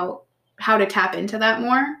figuring out how to tap into that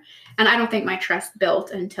more. And I don't think my trust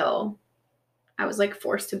built until I was like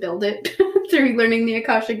forced to build it through learning the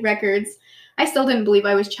Akashic records. I still didn't believe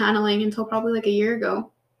I was channeling until probably like a year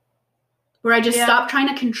ago, where I just stopped trying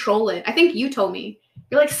to control it. I think you told me,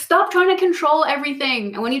 you're like, stop trying to control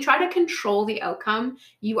everything. And when you try to control the outcome,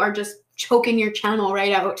 you are just choking your channel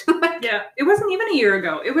right out. Yeah, it wasn't even a year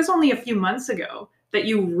ago. It was only a few months ago that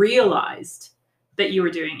you realized that you were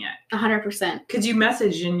doing it. 100%. Because you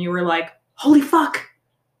messaged and you were like, holy fuck,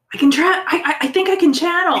 I can I think I can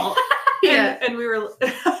channel. Yeah. And we were,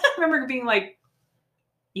 I remember being like,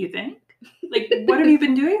 you think? Like, what have you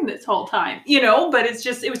been doing this whole time? You know, but it's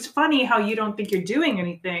just, it was funny how you don't think you're doing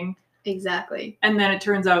anything. Exactly. And then it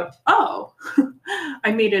turns out, oh,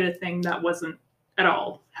 I made it a thing that wasn't at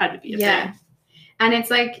all had to be a thing. And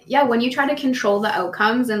it's like, yeah, when you try to control the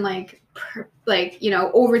outcomes and like, you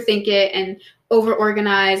know, overthink it and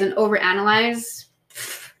over-organize and over-analyze,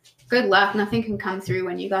 good luck. Nothing can come through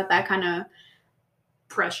when you got that kind of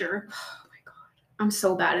pressure. Oh my God. I'm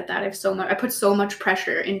so bad at that. I put so much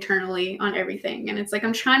pressure internally on everything. And it's like,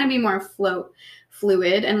 I'm trying to be more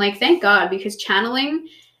fluid. And like, thank God, because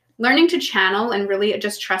learning to channel and really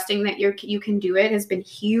just trusting that you can do it has been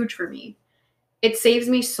huge for me. It saves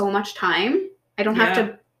me so much time. I don't have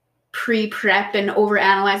to pre-prep and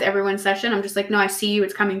overanalyze everyone's session. I'm just like, no, I see you.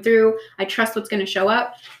 It's coming through. I trust what's going to show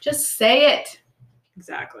up. Just say it.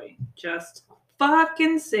 Exactly. Just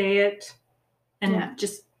fucking say it. And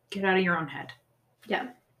just get out of your own head. Yeah.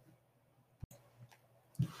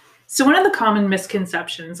 So one of the common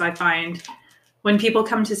misconceptions I find when people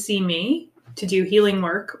come to see me to do healing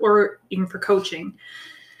work or even for coaching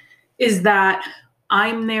is that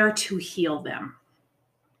I'm there to heal them,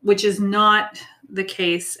 which is not the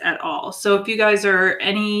case at all. So if you guys are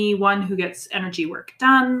anyone who gets energy work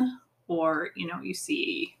done, or, you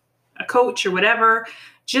see a coach or whatever,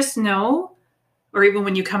 just know, or even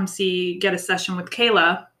when you come get a session with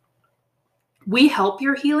Kayla, we help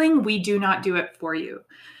your healing. We do not do it for you.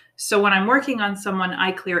 So when I'm working on someone,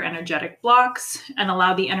 I clear energetic blocks and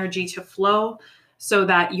allow the energy to flow so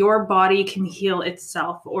that your body can heal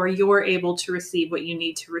itself, or you're able to receive what you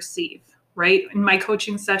need to receive, right? In my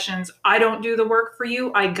coaching sessions, I don't do the work for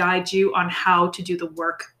you. I guide you on how to do the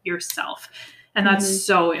work yourself. And that's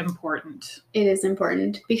so important. It is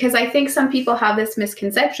important, because I think some people have this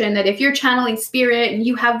misconception that if you're channeling spirit and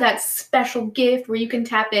you have that special gift where you can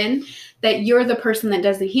tap in, that you're the person that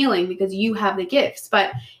does the healing because you have the gifts.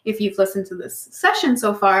 But if you've listened to this session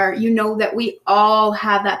so far, you know that we all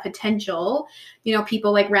have that potential.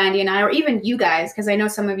 People like Randy and I, or even you guys, because I know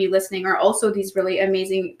some of you listening are also these really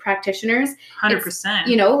amazing practitioners.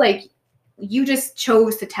 100%. Like you just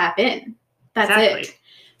chose to tap in. That's exactly. it.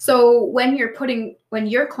 So when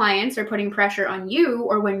your clients are putting pressure on you,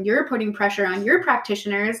 or when you're putting pressure on your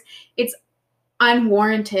practitioners, it's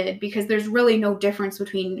unwarranted, because there's really no difference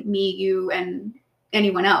between me, you, and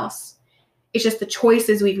anyone else. It's just the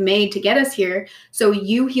choices we've made to get us here. So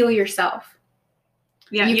you heal yourself.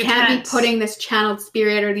 Yeah, you can't be putting this channeled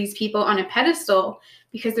spirit or these people on a pedestal,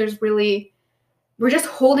 because we're just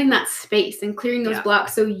holding that space and clearing those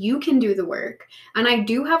blocks so you can do the work. And I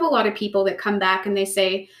do have a lot of people that come back and they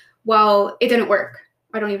say, well, it didn't work.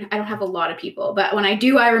 I don't have a lot of people, but when I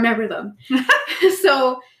do, I remember them.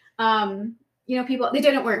 So, people, they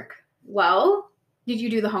didn't work. Well, did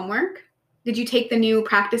you do the homework? Did you take the new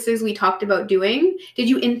practices we talked about doing? Did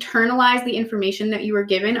you internalize the information that you were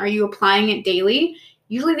given? Are you applying it daily?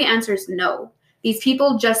 Usually the answer is no. These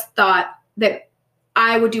people just thought that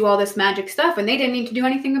I would do all this magic stuff and they didn't need to do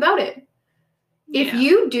anything about it. If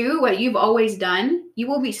you do what you've always done, you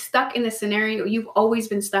will be stuck in the scenario you've always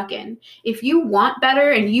been stuck in. If you want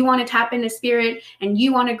better and you want to tap into spirit and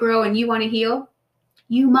you want to grow and you want to heal,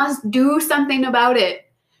 you must do something about it.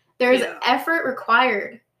 There's effort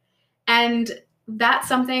required. And that's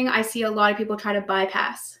something I see a lot of people try to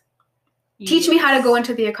bypass. Teach me how to go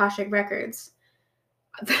into the Akashic Records.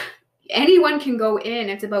 Anyone can go in.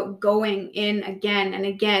 It's about going in again and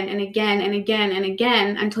again and again and again and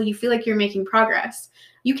again until you feel like you're making progress.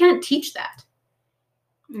 You can't teach that.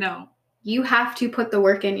 No. You have to put the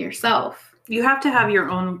work in yourself. You have to have your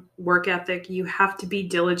own work ethic. You have to be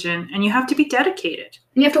diligent and you have to be dedicated.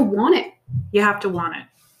 And you have to want it. You have to want it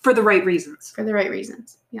for the right reasons. For the right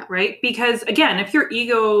reasons. Yeah. Right? Because again, if your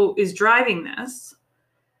ego is driving this,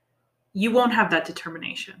 you won't have that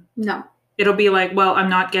determination. No. It'll be like, well, I'm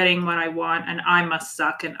not getting what I want and I must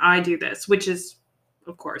suck and I do this, which is,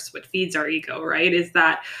 of course, what feeds our ego, right? Is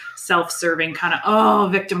that self-serving kind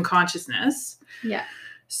of, victim consciousness. Yeah.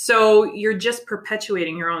 So you're just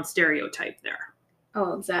perpetuating your own stereotype there.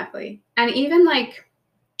 Oh, exactly. And even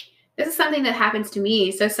this is something that happens to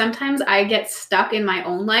me. So sometimes I get stuck in my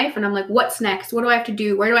own life and I'm like, what's next? What do I have to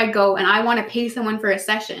do? Where do I go? And I want to pay someone for a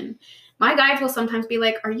session. My guides will sometimes be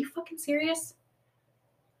like, are you fucking serious?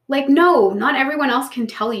 No, not everyone else can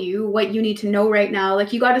tell you what you need to know right now.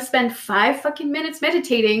 You got to spend 5 fucking minutes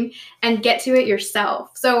meditating and get to it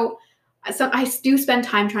yourself. So I do spend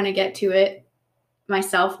time trying to get to it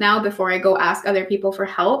myself now before I go ask other people for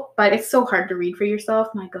help. But it's so hard to read for yourself.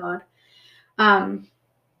 My God.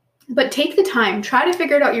 But take the time. Try to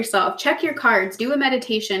figure it out yourself. Check your cards. Do a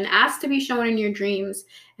meditation. Ask to be shown in your dreams.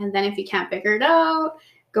 And then if you can't figure it out,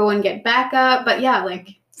 go and get back up. But yeah,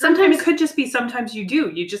 sometimes it could just be sometimes you do.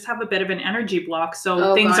 You just have a bit of an energy block.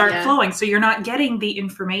 So things aren't flowing. So you're not getting the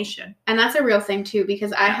information. And that's a real thing too,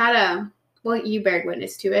 because I had you bared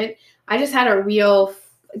witness to it. I just had a real,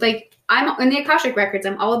 I'm in the Akashic Records.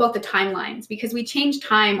 I'm all about the timelines, because we change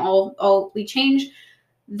time. We change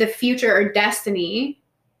the future or destiny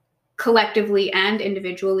collectively and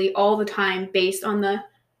individually all the time based on the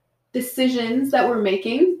decisions that we're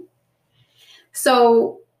making.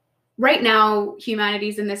 So right now,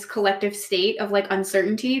 humanity's in this collective state of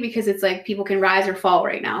uncertainty, because it's people can rise or fall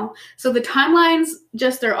right now. So the timelines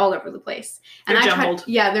they're all over the place. And they're jumbled.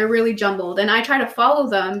 They're really jumbled. And I try to follow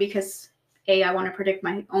them because I want to predict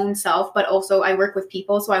my own self, but also I work with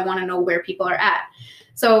people. So I want to know where people are at.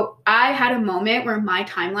 So I had a moment where my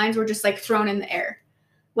timelines were just thrown in the air.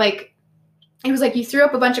 It was you threw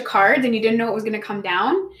up a bunch of cards and you didn't know what was going to come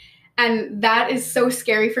down. And that is so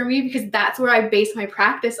scary for me, because that's where I base my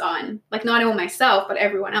practice on, not only myself, but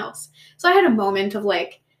everyone else. So I had a moment of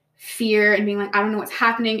fear and being like, I don't know what's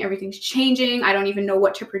happening. Everything's changing. I don't even know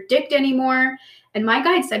what to predict anymore. And my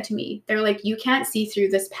guide said to me, they're like, you can't see through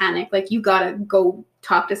this panic. Like, you got to go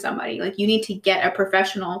talk to somebody. Like, you need to get a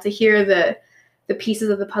professional to hear the pieces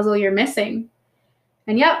of the puzzle you're missing.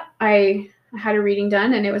 And yep, I had a reading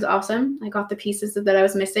done and it was awesome. I got the pieces that I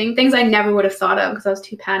was missing, things I never would have thought of because I was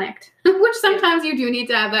too panicked, which sometimes you do need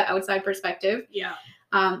to have that outside perspective. Yeah.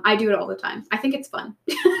 I do it all the time. I think it's fun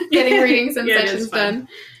getting readings and sessions done.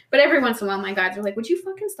 But every once in a while, my guides are like, would you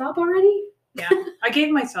fucking stop already? Yeah. I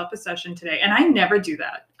gave myself a session today and I never do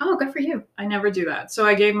that. Oh, good for you. I never do that. So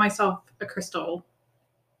I gave myself a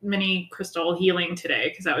mini crystal healing today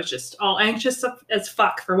because I was just all anxious as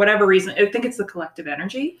fuck for whatever reason. I think it's the collective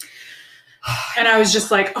energy. And I was just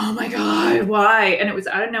like, oh my God, why? And it was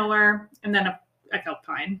out of nowhere. And then I felt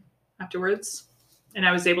fine afterwards. And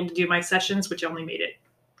I was able to do my sessions, which only made it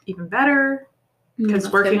even better.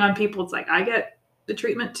 Because working on people, it's like I get the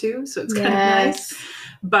treatment too. So it's kind of nice.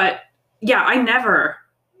 But yeah, I never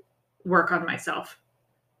work on myself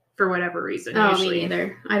for whatever reason. Oh, usually. me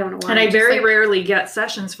neither. I don't know why. And I very rarely get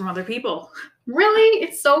sessions from other people. Really?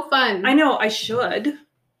 It's so fun. I know. I should.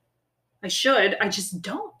 I just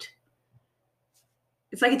don't.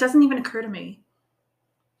 It's like it doesn't even occur to me.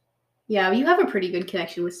 Yeah, you have a pretty good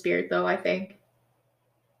connection with spirit, though, I think.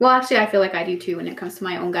 Well, actually, I feel like I do, too, when it comes to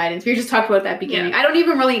my own guidance. We just talked about that beginning. Yeah. I don't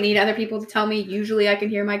even really need other people to tell me. Usually I can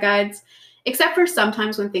hear my guides, except for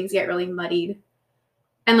sometimes when things get really muddied.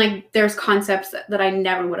 And, like, there's concepts that I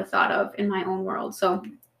never would have thought of in my own world. So,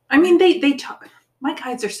 I mean, they talk. My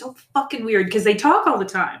guides are so fucking weird because they talk all the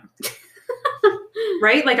time.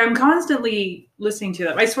 Right? Like, I'm constantly listening to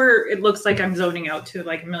them. I swear it looks like I'm zoning out to,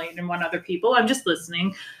 like, 1,000,001 other people. I'm just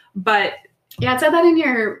listening. But... yeah, it said that in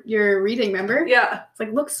your reading, remember? Yeah. It's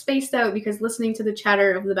like, look spaced out because listening to the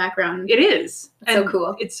chatter of the background. It is. It's so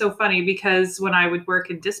cool. It's so funny because when I would work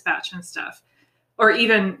in dispatch and stuff, or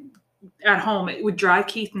even at home, it would drive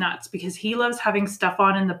Keith nuts because he loves having stuff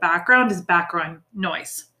on in the background as background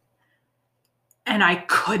noise. And I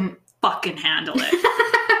couldn't fucking handle it.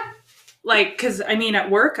 Like, because, I mean,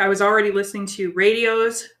 at work, I was already listening to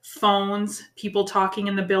radios, phones, people talking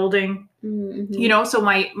in the building. Mm-hmm. You know, so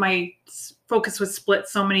my focus was split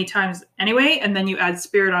so many times anyway, and then you add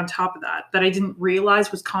spirit on top of that I didn't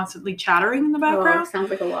realize was constantly chattering in the background. Oh,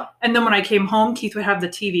 sounds like a lot. And then when I came home, Keith would have the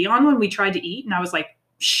TV on when we tried to eat, and I was like,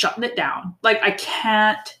 shutting it down. Like, I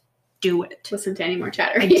can't do it. Listen to any more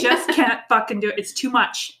chatter. I just can't fucking do it. It's too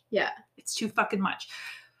much. Yeah. It's too fucking much.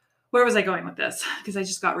 Where was I going with this? Because I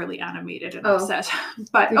just got really animated and upset.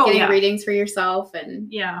 But you're getting readings for yourself and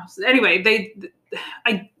yeah. So anyway,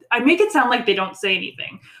 I make it sound like they don't say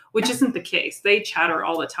anything, which isn't the case. They chatter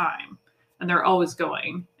all the time, and they're always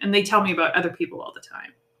going, and they tell me about other people all the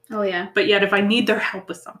time. Oh yeah. But yet, if I need their help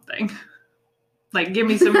with something, like give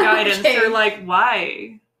me some guidance, okay. They're like,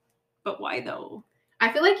 why? But why though?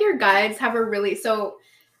 I feel like your guides have a really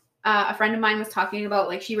a friend of mine was talking about,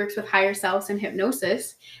 like, she works with higher selves and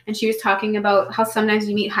hypnosis, and she was talking about how sometimes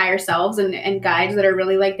you meet higher selves and guides that are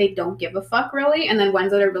really like, they don't give a fuck really, and then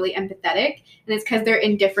ones that are really empathetic, and it's because they're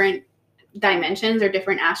in different dimensions or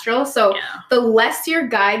different astrals. So the less your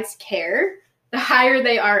guides care, the higher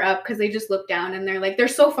they are up, because they just look down and they're like, they're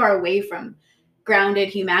so far away from grounded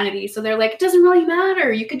humanity. So they're like, it doesn't really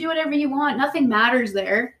matter. You can do whatever you want. Nothing matters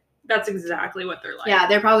there. That's exactly what they're like. Yeah,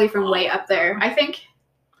 they're probably from way up there. I think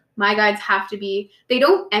my guides have to be, they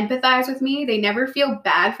don't empathize with me. They never feel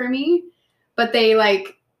bad for me, but they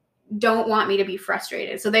like don't want me to be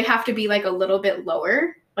frustrated. So they have to be like a little bit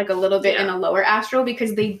lower, like a little bit in a lower astral,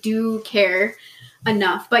 because they do care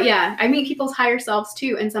enough. But yeah, I meet people's higher selves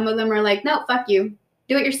too. And some of them are like, no, fuck you.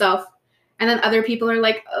 Do it yourself. And then other people are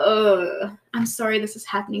like, oh, I'm sorry this is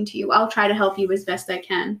happening to you. I'll try to help you as best I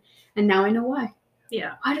can. And now I know why.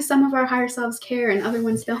 Yeah. Why do some of our higher selves care and other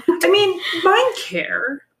ones don't? I mean, mine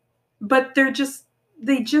care. But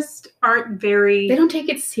they just aren't very... They don't take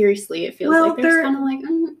it seriously, it feels like. They're kind of like...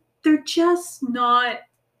 They're just not...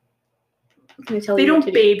 They don't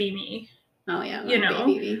baby me. Oh, yeah. You know?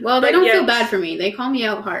 Baby me. Well, they don't feel bad for me. They call me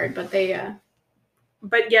out hard, but they...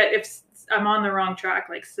 But yet, if I'm on the wrong track,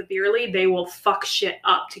 like, severely, they will fuck shit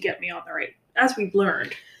up to get me on the right... As we've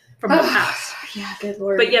learned from the past. Yeah, good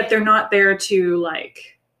Lord. But yet, they're not there to,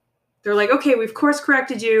 like... They're like, okay, we've course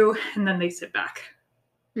corrected you, and then they sit back.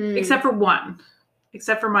 Except for one.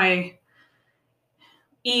 Except for my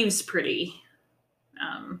Eve's pretty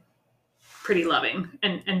loving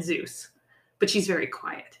and Zeus. But she's very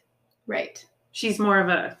quiet. Right. She's more of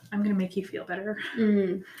a, I'm going to make you feel better.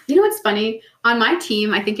 You know what's funny? On my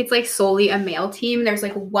team, I think it's like solely a male team. There's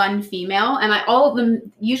like one female, and all of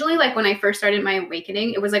them, usually like when I first started my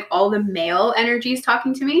awakening, it was like all the male energies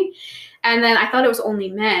talking to me. And then I thought it was only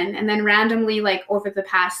men. And then randomly, like over the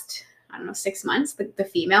past, I don't know, 6 months, the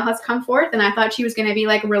female has come forth. And I thought she was going to be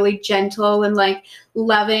like really gentle and like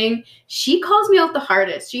loving. She calls me out the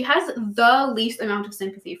hardest. She has the least amount of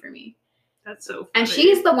sympathy for me. That's so funny. And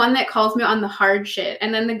she's the one that calls me on the hard shit.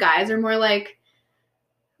 And then the guys are more like,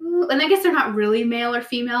 and I guess they're not really male or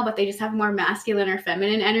female, but they just have more masculine or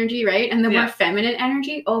feminine energy, right? And the more feminine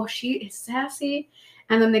energy, oh, she is sassy.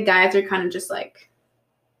 And then the guys are kind of just like,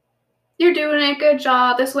 you're doing it, good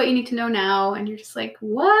job. This is what you need to know now. And you're just like,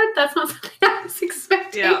 what? That's not something I was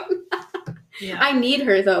expecting. Yeah. I need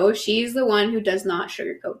her though. She's the one who does not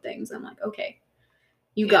sugarcoat things. I'm like, okay,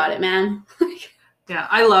 you got it, man. Yeah,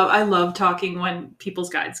 I love talking when people's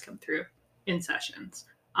guides come through in sessions.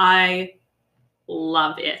 I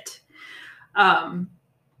love it.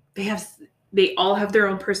 They all have their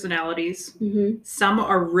own personalities. Mm-hmm. Some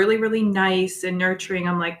are really, really nice and nurturing.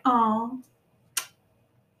 I'm like, oh,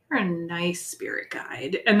 you're a nice spirit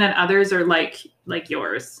guide. And then others are like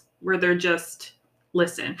yours, where they're just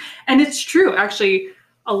listen. And it's true, actually.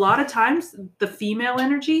 A lot of times, the female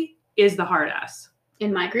energy is the hard ass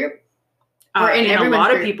in my group. Or in a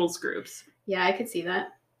lot of people's groups. Yeah, I could see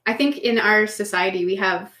that. I think in our society, we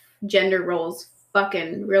have gender roles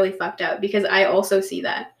fucking really fucked up, because I also see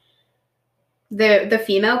that. The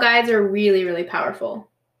female guides are really, really powerful.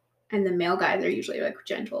 And the male guides are usually like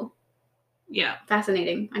gentle. Yeah.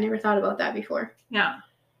 Fascinating. I never thought about that before. Yeah.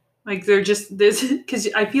 Like they're just this, because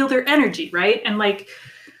I feel their energy, right? And like,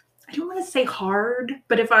 I don't want to say hard,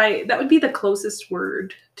 but that would be the closest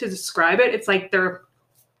word to describe it. It's like they're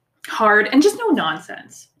hard and just no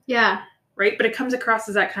nonsense. Yeah. Right? But it comes across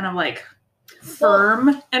as that kind of like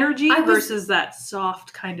firm energy versus that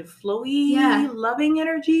soft kind of flowy, loving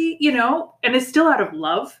energy, and it's still out of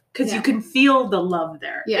love, because you can feel the love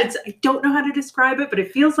there. Yeah. I don't know how to describe it, but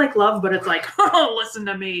it feels like love, but it's like, oh, listen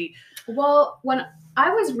to me. Well, when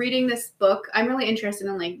I was reading this book, I'm really interested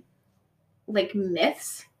in like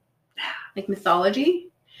myths, like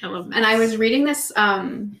mythology. I love myths. And I was reading this,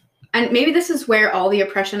 and maybe this is where all the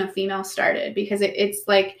oppression of females started, because it's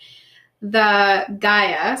like the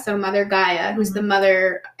Gaia, so Mother Gaia, who's the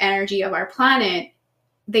mother energy of our planet,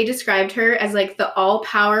 they described her as like the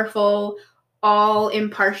all-powerful,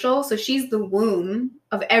 all-impartial. So she's the womb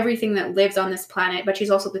of everything that lives on this planet, but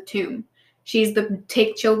she's also the tomb. She's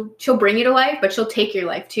she'll bring you to life, but she'll take your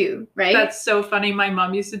life too, right? That's so funny. My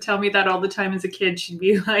mom used to tell me that all the time as a kid. She'd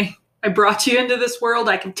be like, I brought you into this world,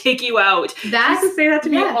 I can take you out. She used to say that to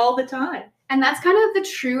me all the time. And that's kind of the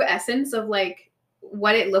true essence of like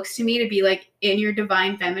what it looks to me to be like in your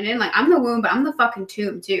divine feminine. Like, I'm the womb, but I'm the fucking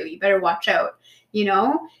tomb too. You better watch out,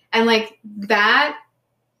 And like that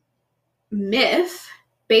myth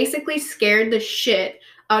basically scared the shit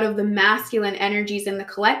out of the masculine energies in the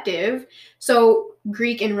collective. So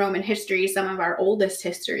Greek and Roman history, some of our oldest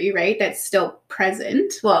history, right? That's still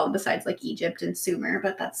present. Well, besides like Egypt and Sumer,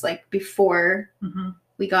 but that's like before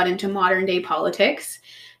we got into modern day politics.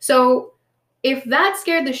 So if that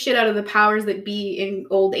scared the shit out of the powers that be in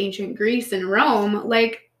old ancient Greece and Rome,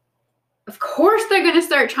 like, of course they're going to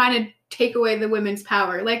start trying to take away the women's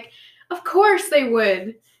power. Like, of course they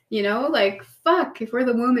would, like, fuck, if we're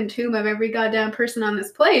the womb and tomb of every goddamn person on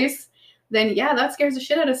this place, then yeah, that scares the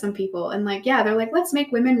shit out of some people. And like, yeah, they're like, let's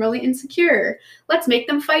make women really insecure. Let's make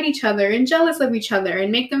them fight each other and jealous of each other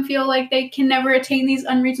and make them feel like they can never attain these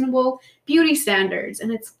unreasonable beauty standards.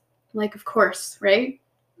 And it's like, of course, right?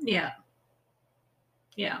 Yeah.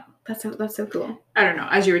 Yeah. That's so cool. I don't know.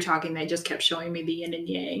 As you were talking, they just kept showing me the yin and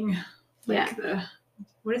yang. Like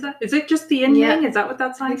what is that? Is it just the yin yang? Is that what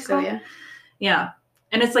that sign's called? Yeah. Yeah.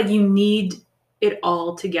 And it's like you need it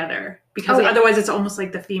all together, because otherwise it's almost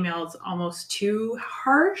like the female is almost too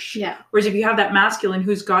harsh. Yeah. Whereas if you have that masculine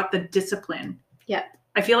who's got the discipline. Yeah.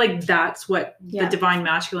 I feel like that's what the divine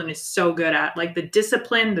masculine is so good at. Like the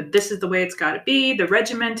discipline, this is the way it's got to be, the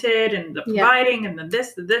regimented and the providing and the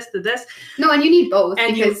this. No, and you need both.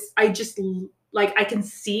 And I can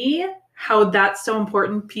see how that's so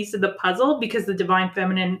important piece of the puzzle, because the divine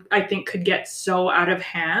feminine, I think, could get so out of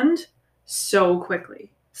hand so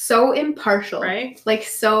quickly. So impartial. Right? Like,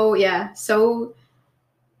 so. It's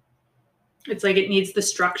like it needs the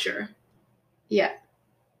structure. Yeah.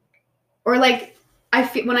 Or like, I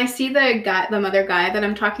feel when I see the Mother Gaia that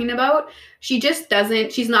I'm talking about, she's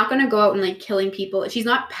not going to go out and like killing people. She's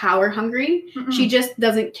not power hungry. Mm-mm. She just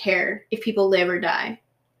doesn't care if people live or die.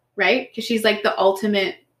 Right? Because she's like the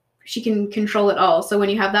ultimate, she can control it all. So when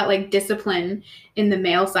you have that like discipline in the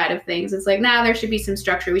male side of things, it's like, nah, there should be some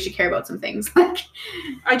structure. We should care about some things. Like,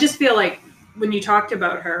 I just feel like when you talked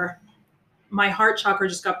about her, my heart chakra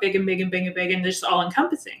just got big and big and big and big and just all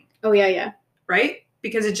encompassing. oh yeah. Right?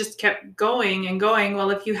 Because it just kept going and going. Well,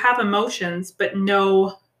 if you have emotions, but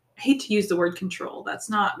no, I hate to use the word control. That's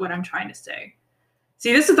not what I'm trying to say.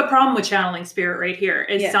 See, this is the problem with channeling spirit right here,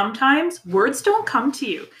 is sometimes words don't come to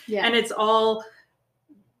you. Yeah. And it's all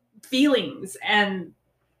feelings and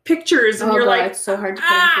pictures. And you're God, like, it's so hard to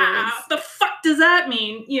put into words. the fuck does that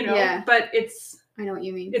mean? You know, Yeah. but I know what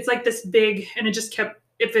you mean. it's like this big, and it just kept,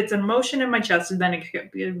 if it's an emotion in my chest, and then it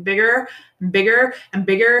kept getting bigger and bigger and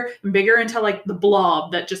bigger and bigger until like the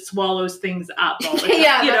blob that just swallows things up all the time.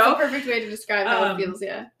 Yeah, you that's know? the perfect way to describe how it feels,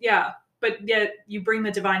 yeah. Yeah. But yet you bring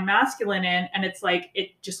the divine masculine in and it's like, it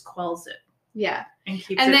just quells it. Yeah. And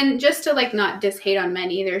keeps and it. then just to like not hate on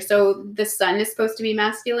men either. So the sun is supposed to be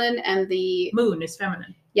masculine and the moon is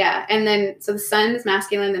feminine. Yeah. And then, so the sun is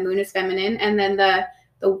masculine, the moon is feminine. And then the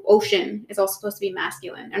ocean is also supposed to be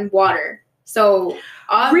masculine, and water. So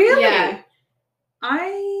really? Yeah.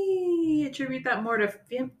 I attribute that more to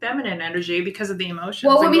feminine energy because of the emotions.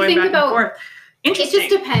 Well, when and we going think back about, and forth. Interesting. It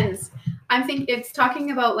just depends. I think it's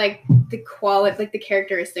talking about like the quality, like the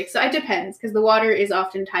characteristics. So it depends, because the water is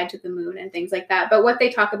often tied to the moon and things like that. But what they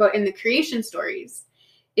talk about in the creation stories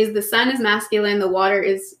is the sun is masculine, the water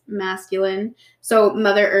is masculine. So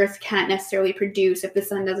Mother Earth can't necessarily produce if the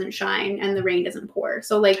sun doesn't shine and the rain doesn't pour.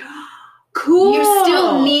 So like, cool. You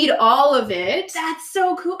still need all of it. That's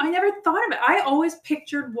so cool. I never thought of it. I always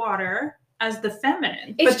pictured water as the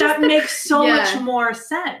feminine, It's but that makes so much more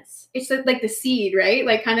sense. It's like the seed, right?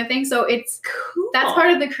 Like kind of thing. So it's cool. That's part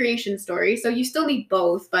of the creation story. So you still need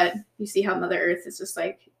both, but you see how Mother Earth is just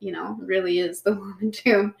like, you know, really is the woman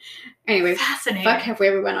too. Anyway, fascinating. Fuck, have we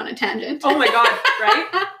ever went on a tangent? Oh my God,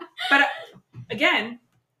 right? But again,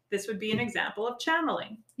 this would be an example of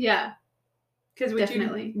channeling. Yeah. Because would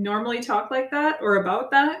you normally talk like that or about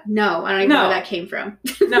that? No, I don't even know where that came from.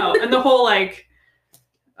 No, and the whole like,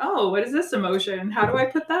 oh, what is this emotion? How do I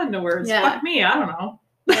put that into words? Yeah. Fuck me, I don't know.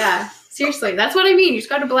 Yeah, seriously, that's what I mean. You just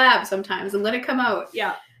got to blab sometimes and let it come out.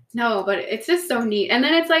 Yeah. No, but it's just so neat. And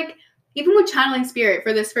then it's like, even with channeling spirit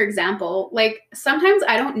for example, like sometimes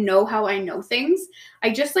I don't know how I know things.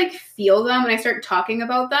 I just like feel them and I start talking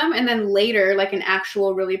about them. And then later, like an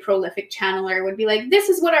actual really prolific channeler would be like, this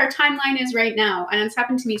is what our timeline is right now. And it's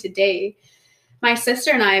happened to me today. My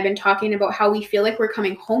sister and I have been talking about how we feel like we're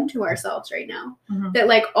coming home to ourselves right now. Mm-hmm. That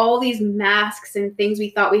like all these masks and things we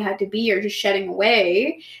thought we had to be are just shedding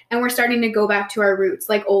away. And we're starting to go back to our roots,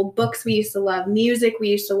 like old books we used to love, music we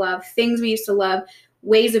used to love, things we used to love,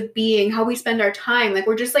 ways of being, how we spend our time. Like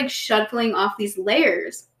we're just like shuffling off these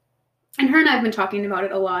layers. And her and I have been talking about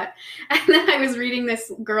it a lot. And then I was reading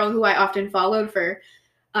this girl who I often followed for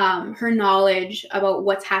her knowledge about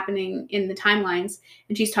what's happening in the timelines.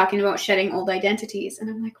 And she's talking about shedding old identities. And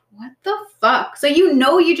I'm like, what the fuck? So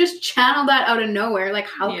you just channeled that out of nowhere. Like,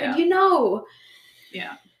 how could you know?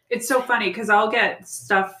 Yeah. It's so funny because I'll get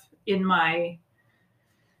stuff in my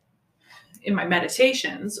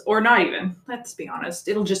meditations, or not even, let's be honest,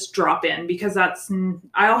 it'll just drop in because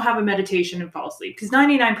I'll have a meditation and fall asleep because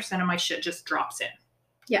 99% of my shit just drops in.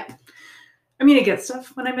 Yeah. I mean, I get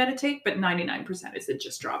stuff when I meditate, but 99% is it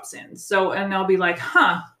just drops in. So, and I'll be like,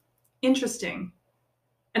 interesting.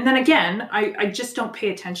 And then again, I just don't pay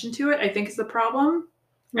attention to it, I think is the problem.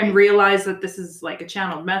 Right. And realize that this is like a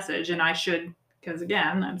channeled message and I should, because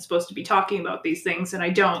again, I'm supposed to be talking about these things and I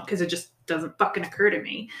don't because it just doesn't fucking occur to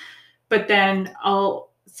me. But then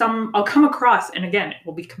I'll come across, and again, it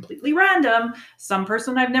will be completely random, some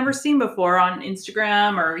person I've never seen before on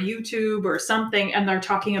Instagram or YouTube or something, and they're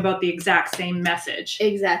talking about the exact same message.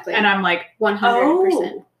 Exactly. And I'm like, 100%.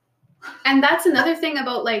 Oh. And that's another thing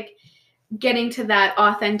about like getting to that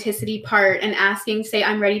authenticity part and asking, say,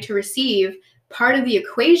 I'm ready to receive. Part of the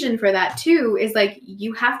equation for that too is like,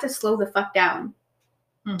 you have to slow the fuck down.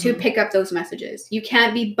 Mm-hmm. To pick up those messages. You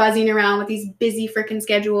can't be buzzing around with these busy freaking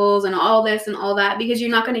schedules and all this and all that because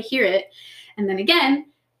you're not going to hear it. And then again,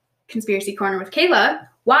 Conspiracy Corner with Kayla,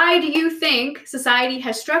 why do you think society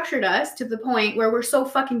has structured us to the point where we're so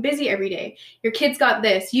fucking busy every day? Your kid's got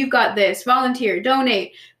this, you've got this, volunteer,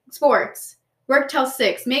 donate, sports, work till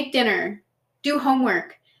 6, make dinner, do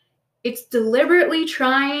homework. It's deliberately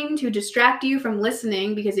trying to distract you from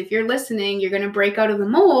listening because if you're listening, you're going to break out of the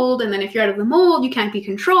mold. And then if you're out of the mold, you can't be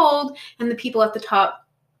controlled. And the people at the top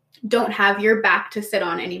don't have your back to sit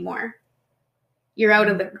on anymore. You're out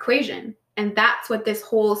of the equation. And that's what this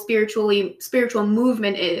whole spiritual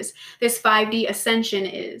movement is. This 5D ascension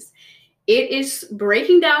is it is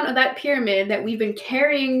breaking down of that pyramid that we've been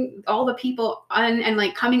carrying all the people on and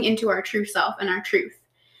like coming into our true self and our truth.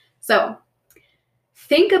 So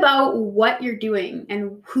think about what you're doing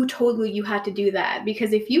and who told you had to do that.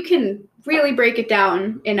 Because if you can really break it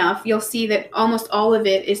down enough, you'll see that almost all of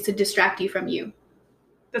it is to distract you from you.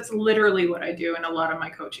 That's literally what I do in a lot of my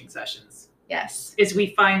coaching sessions. Yes. Is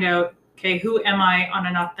we find out, okay, who am I on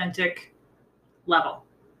an authentic level?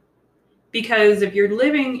 Because if you're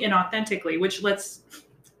living inauthentically, which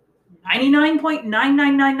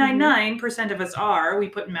 99.99999% of us are, we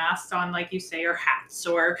put masks on, like you say, or hats,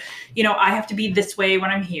 or, I have to be this way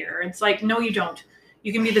when I'm here. It's like, no, you don't.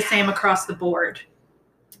 You can be the same across the board.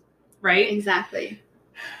 Right? Exactly.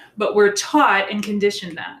 But we're taught and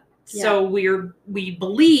conditioned that. Yeah. So we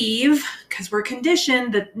believe, because we're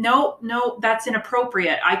conditioned, that no, that's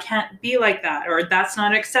inappropriate. I can't be like that, or that's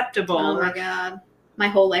not acceptable. Oh my God. My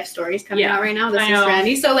whole life story is coming out right now. This is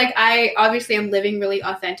Randy. So like I obviously am living really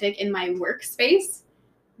authentic in my workspace,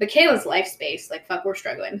 but Kayla's life space, like fuck, we're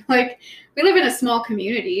struggling. Like we live in a small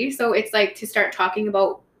community. So it's like to start talking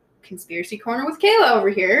about conspiracy corner with Kayla over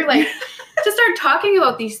here, like to start talking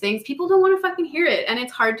about these things, people don't want to fucking hear it. And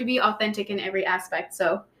it's hard to be authentic in every aspect.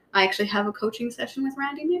 So I actually have a coaching session with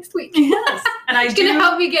Randy next week. Yes. And He's going to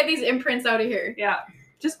help me get these imprints out of here. Yeah.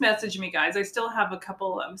 Just message me, guys. I still have a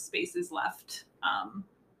couple of spaces left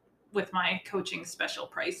with my coaching special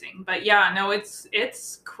pricing. But yeah, no,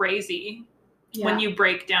 it's crazy when you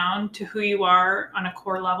break down to who you are on a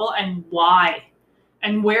core level and why.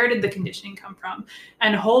 And where did the conditioning come from?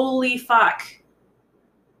 And holy fuck,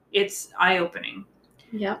 it's eye-opening.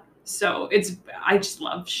 Yep. So I just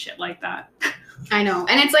love shit like that. I know.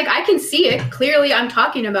 And it's like, I can see it. Clearly, I'm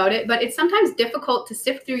talking about it, but it's sometimes difficult to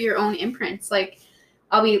sift through your own imprints. Like,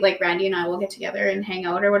 I'll be like, Randy and I will get together and hang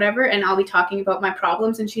out or whatever, and I'll be talking about my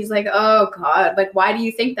problems, and she's like, oh God, like, why do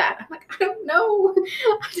you think that? I'm like, I don't know.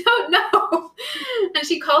 I don't know. And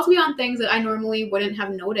she calls me on things that I normally wouldn't have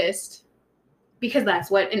noticed, because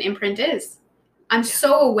that's what an imprint is. I'm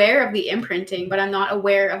so aware of the imprinting, but I'm not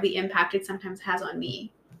aware of the impact it sometimes has on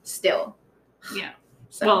me still. Yeah.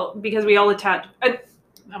 So. Well, because we all attach, oh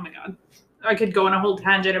my God, I could go on a whole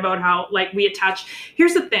tangent about how, like, we attach.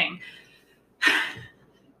 Here's the thing.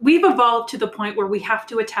 We've evolved to the point where we have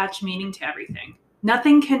to attach meaning to everything.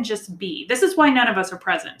 Nothing can just be. This is why none of us are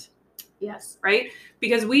present. Yes. Right?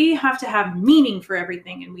 Because we have to have meaning for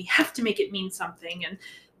everything, and we have to make it mean something. And,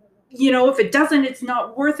 if it doesn't, it's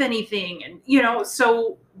not worth anything. And,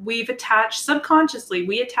 so we've attached subconsciously,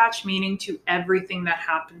 we attach meaning to everything that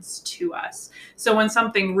happens to us. So when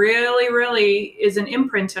something really, really is an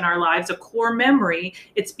imprint in our lives, a core memory,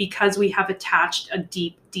 it's because we have attached a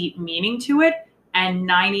deep, deep meaning to it. And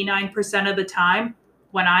 99% of the time,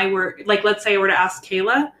 when let's say I were to ask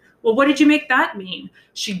Kayla, well, what did you make that mean?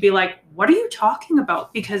 She'd be like, what are you talking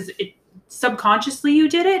about? Because it subconsciously you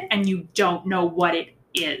did it and you don't know what it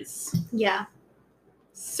is. Yeah.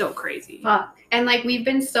 So crazy. Fuck. And like, we've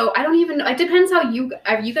been I don't even know. It depends how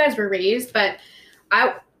you guys were raised, but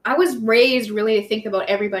I was raised really to think about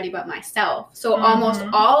everybody but myself. So almost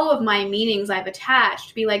all of my meanings I've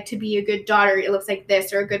attached be like, to be a good daughter, it looks like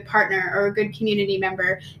this, or a good partner, or a good community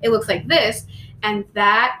member, it looks like this. And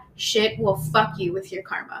that shit will fuck you with your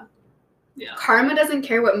karma. Yeah. Karma doesn't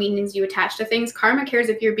care what meanings you attach to things. Karma cares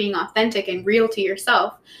if you're being authentic and real to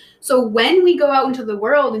yourself. So when we go out into the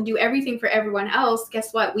world and do everything for everyone else,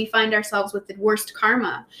 guess what? We find ourselves with the worst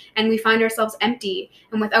karma, and we find ourselves empty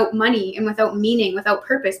and without money and without meaning, without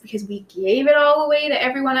purpose, because we gave it all away to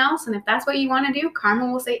everyone else. And if that's what you want to do,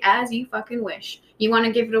 karma will say, as you fucking wish. You want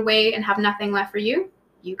to give it away and have nothing left for you?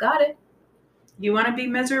 You got it. You want to be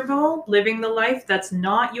miserable, living the life that's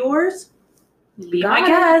not yours? Be my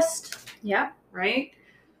guest. Yeah. Right?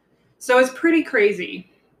 So it's pretty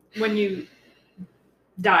crazy when you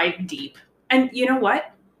dive deep. And you know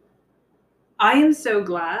what? I am so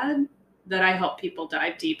glad that I help people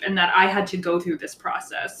dive deep, and that I had to go through this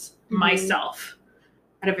process myself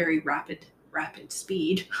at a very rapid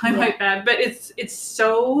speed, I might add. But it's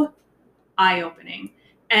so eye-opening.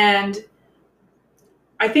 And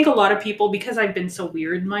I think a lot of people, because I've been so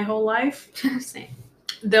weird my whole life,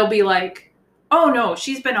 they'll be like, oh no,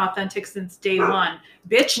 she's been authentic since day one.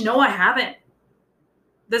 Bitch, no, I haven't.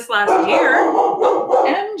 This last year,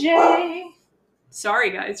 MJ.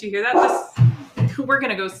 Sorry, guys, you hear that? We're going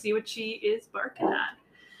to go see what she is barking at.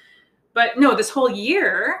 But no, this whole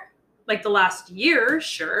year, like the last year,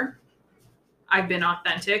 sure, I've been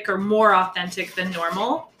authentic, or more authentic than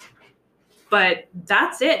normal. But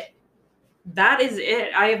that's it. That is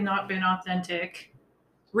it. I have not been authentic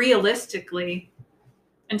realistically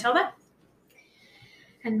until then.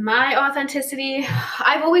 And my authenticity,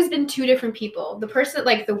 I've always been two different people. The person,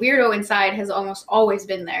 like the weirdo inside, has almost always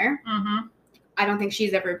been there. Mm-hmm. I don't think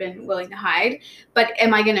she's ever been willing to hide. But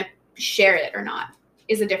am I going to share it or not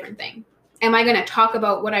is a different thing. Am I going to talk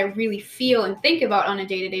about what I really feel and think about on a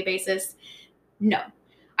day-to-day basis? No.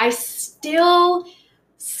 I still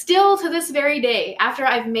to this very day, after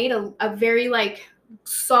I've made a very like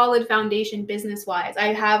solid foundation business-wise,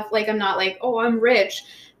 I have like, I'm not like, oh, I'm rich,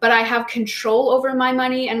 but I have control over my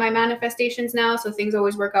money and my manifestations now. So things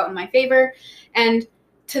always work out in my favor. And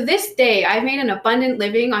to this day, I've made an abundant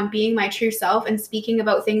living on being my true self and speaking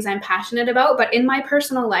about things I'm passionate about. But in my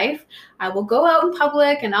personal life, I will go out in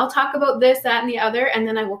public and I'll talk about this, that, and the other. And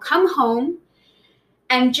then I will come home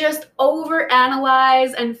and just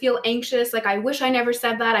overanalyze and feel anxious. Like, I wish I never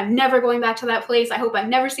said that. I'm never going back to that place. I hope I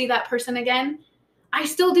never see that person again. I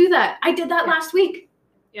still do that. I did that last week.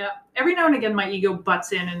 Yeah. Every now and again, my ego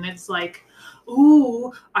butts in and it's like,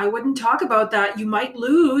 ooh, I wouldn't talk about that. You might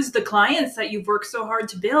lose the clients that you've worked so hard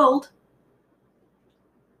to build.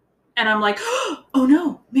 And I'm like, oh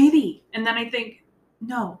no, maybe. And then I think,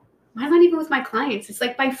 no. Mine's not even with my clients. It's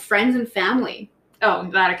like my friends and family. Oh,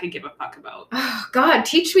 that I could give a fuck about. Oh, God,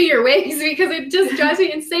 teach me your ways because it just drives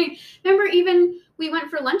me insane. Remember, even we went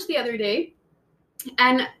for lunch the other day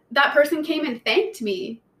and that person came and thanked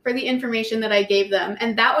me for the information that I gave them.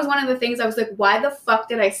 And that was one of the things I was like, why the fuck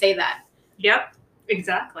did I say that? Yep,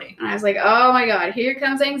 exactly. And I was like, oh my God, here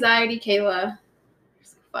comes anxiety, Kayla.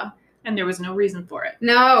 Fuck. And there was no reason for it.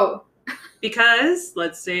 No. Because,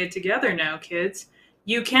 let's say it together now, kids,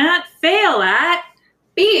 you can't fail at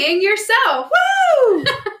being yourself. Woo!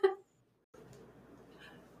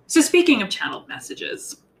 So speaking of channeled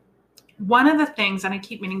messages, one of the things, and I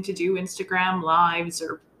keep meaning to do Instagram lives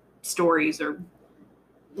or stories or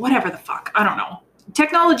whatever the fuck, I don't know.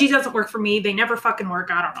 Technology doesn't work for me. They never fucking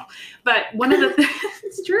work. I don't know. But one of the things,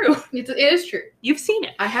 it's true. It is true. You've seen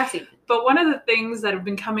it. I have seen it. But one of the things that have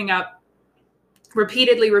been coming up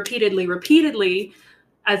repeatedly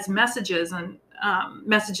as messages and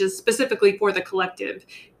messages specifically for the collective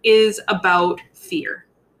is about fear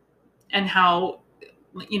and how,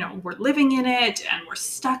 you know, we're living in it and we're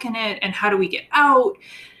stuck in it and how do we get out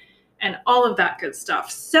and all of that good stuff.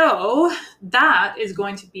 So that is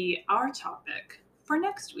going to be our topic for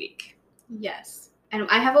next week. Yes. And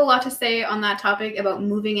I have a lot to say on that topic about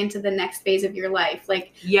moving into the next phase of your life,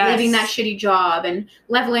 like leaving that shitty job and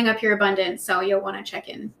leveling up your abundance. So you'll want to check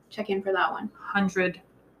in for that one. 150%.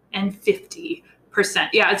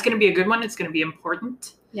 Yeah, it's going to be a good one. It's going to be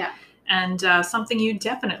important. Yeah. And something you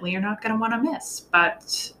definitely are not going to want to miss.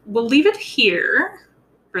 But we'll leave it here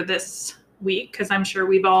for this week because I'm sure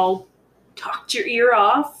we've all talked your ear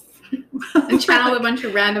off. And channeled a bunch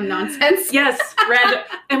of random nonsense. Yes, random.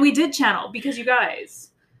 And we did channel because you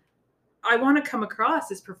guys, I want to come across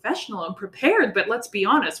as professional and prepared, but let's be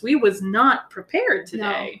honest, we was not prepared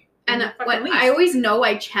today. No. And what I always know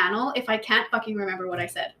I channel if I can't fucking remember what I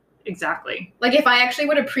said. Exactly. Like if I actually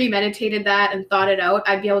would have premeditated that and thought it out,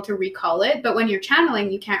 I'd be able to recall it. But when you're channeling,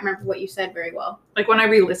 you can't remember what you said very well. Like when I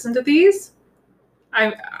re-listen to these,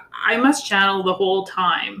 I must channel the whole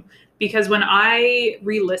time. Because when I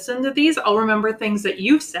re-listen to these, I'll remember things that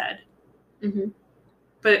you've said. Mm-hmm.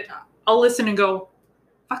 But I'll listen and go,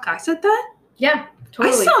 fuck, I said that? Yeah,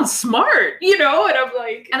 totally. I sound smart, you know? And I'm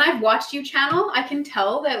like... And I've watched you channel. I can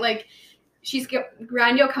tell that, like,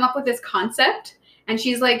 Randy will come up with this concept. And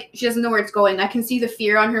she's like, she doesn't know where it's going. I can see the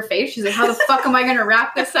fear on her face. She's like, how the fuck am I going to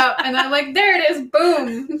wrap this up? And I'm like, there it is.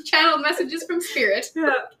 Boom. Channeled messages from spirit.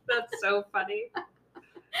 Yeah, that's so funny.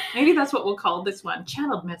 Maybe that's what we'll call this one.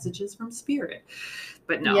 Channeled messages from spirit.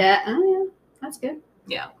 But no. Yeah. Oh, yeah. That's good.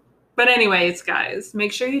 Yeah. But anyways, guys,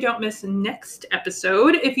 make sure you don't miss next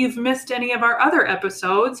episode. If you've missed any of our other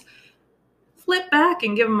episodes, flip back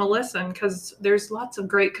and give them a listen because there's lots of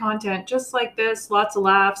great content just like this. Lots of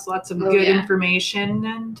laughs, lots of good information.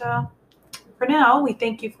 And for now, we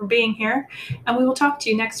thank you for being here and we will talk to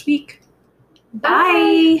you next week.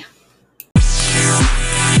 Bye. Bye.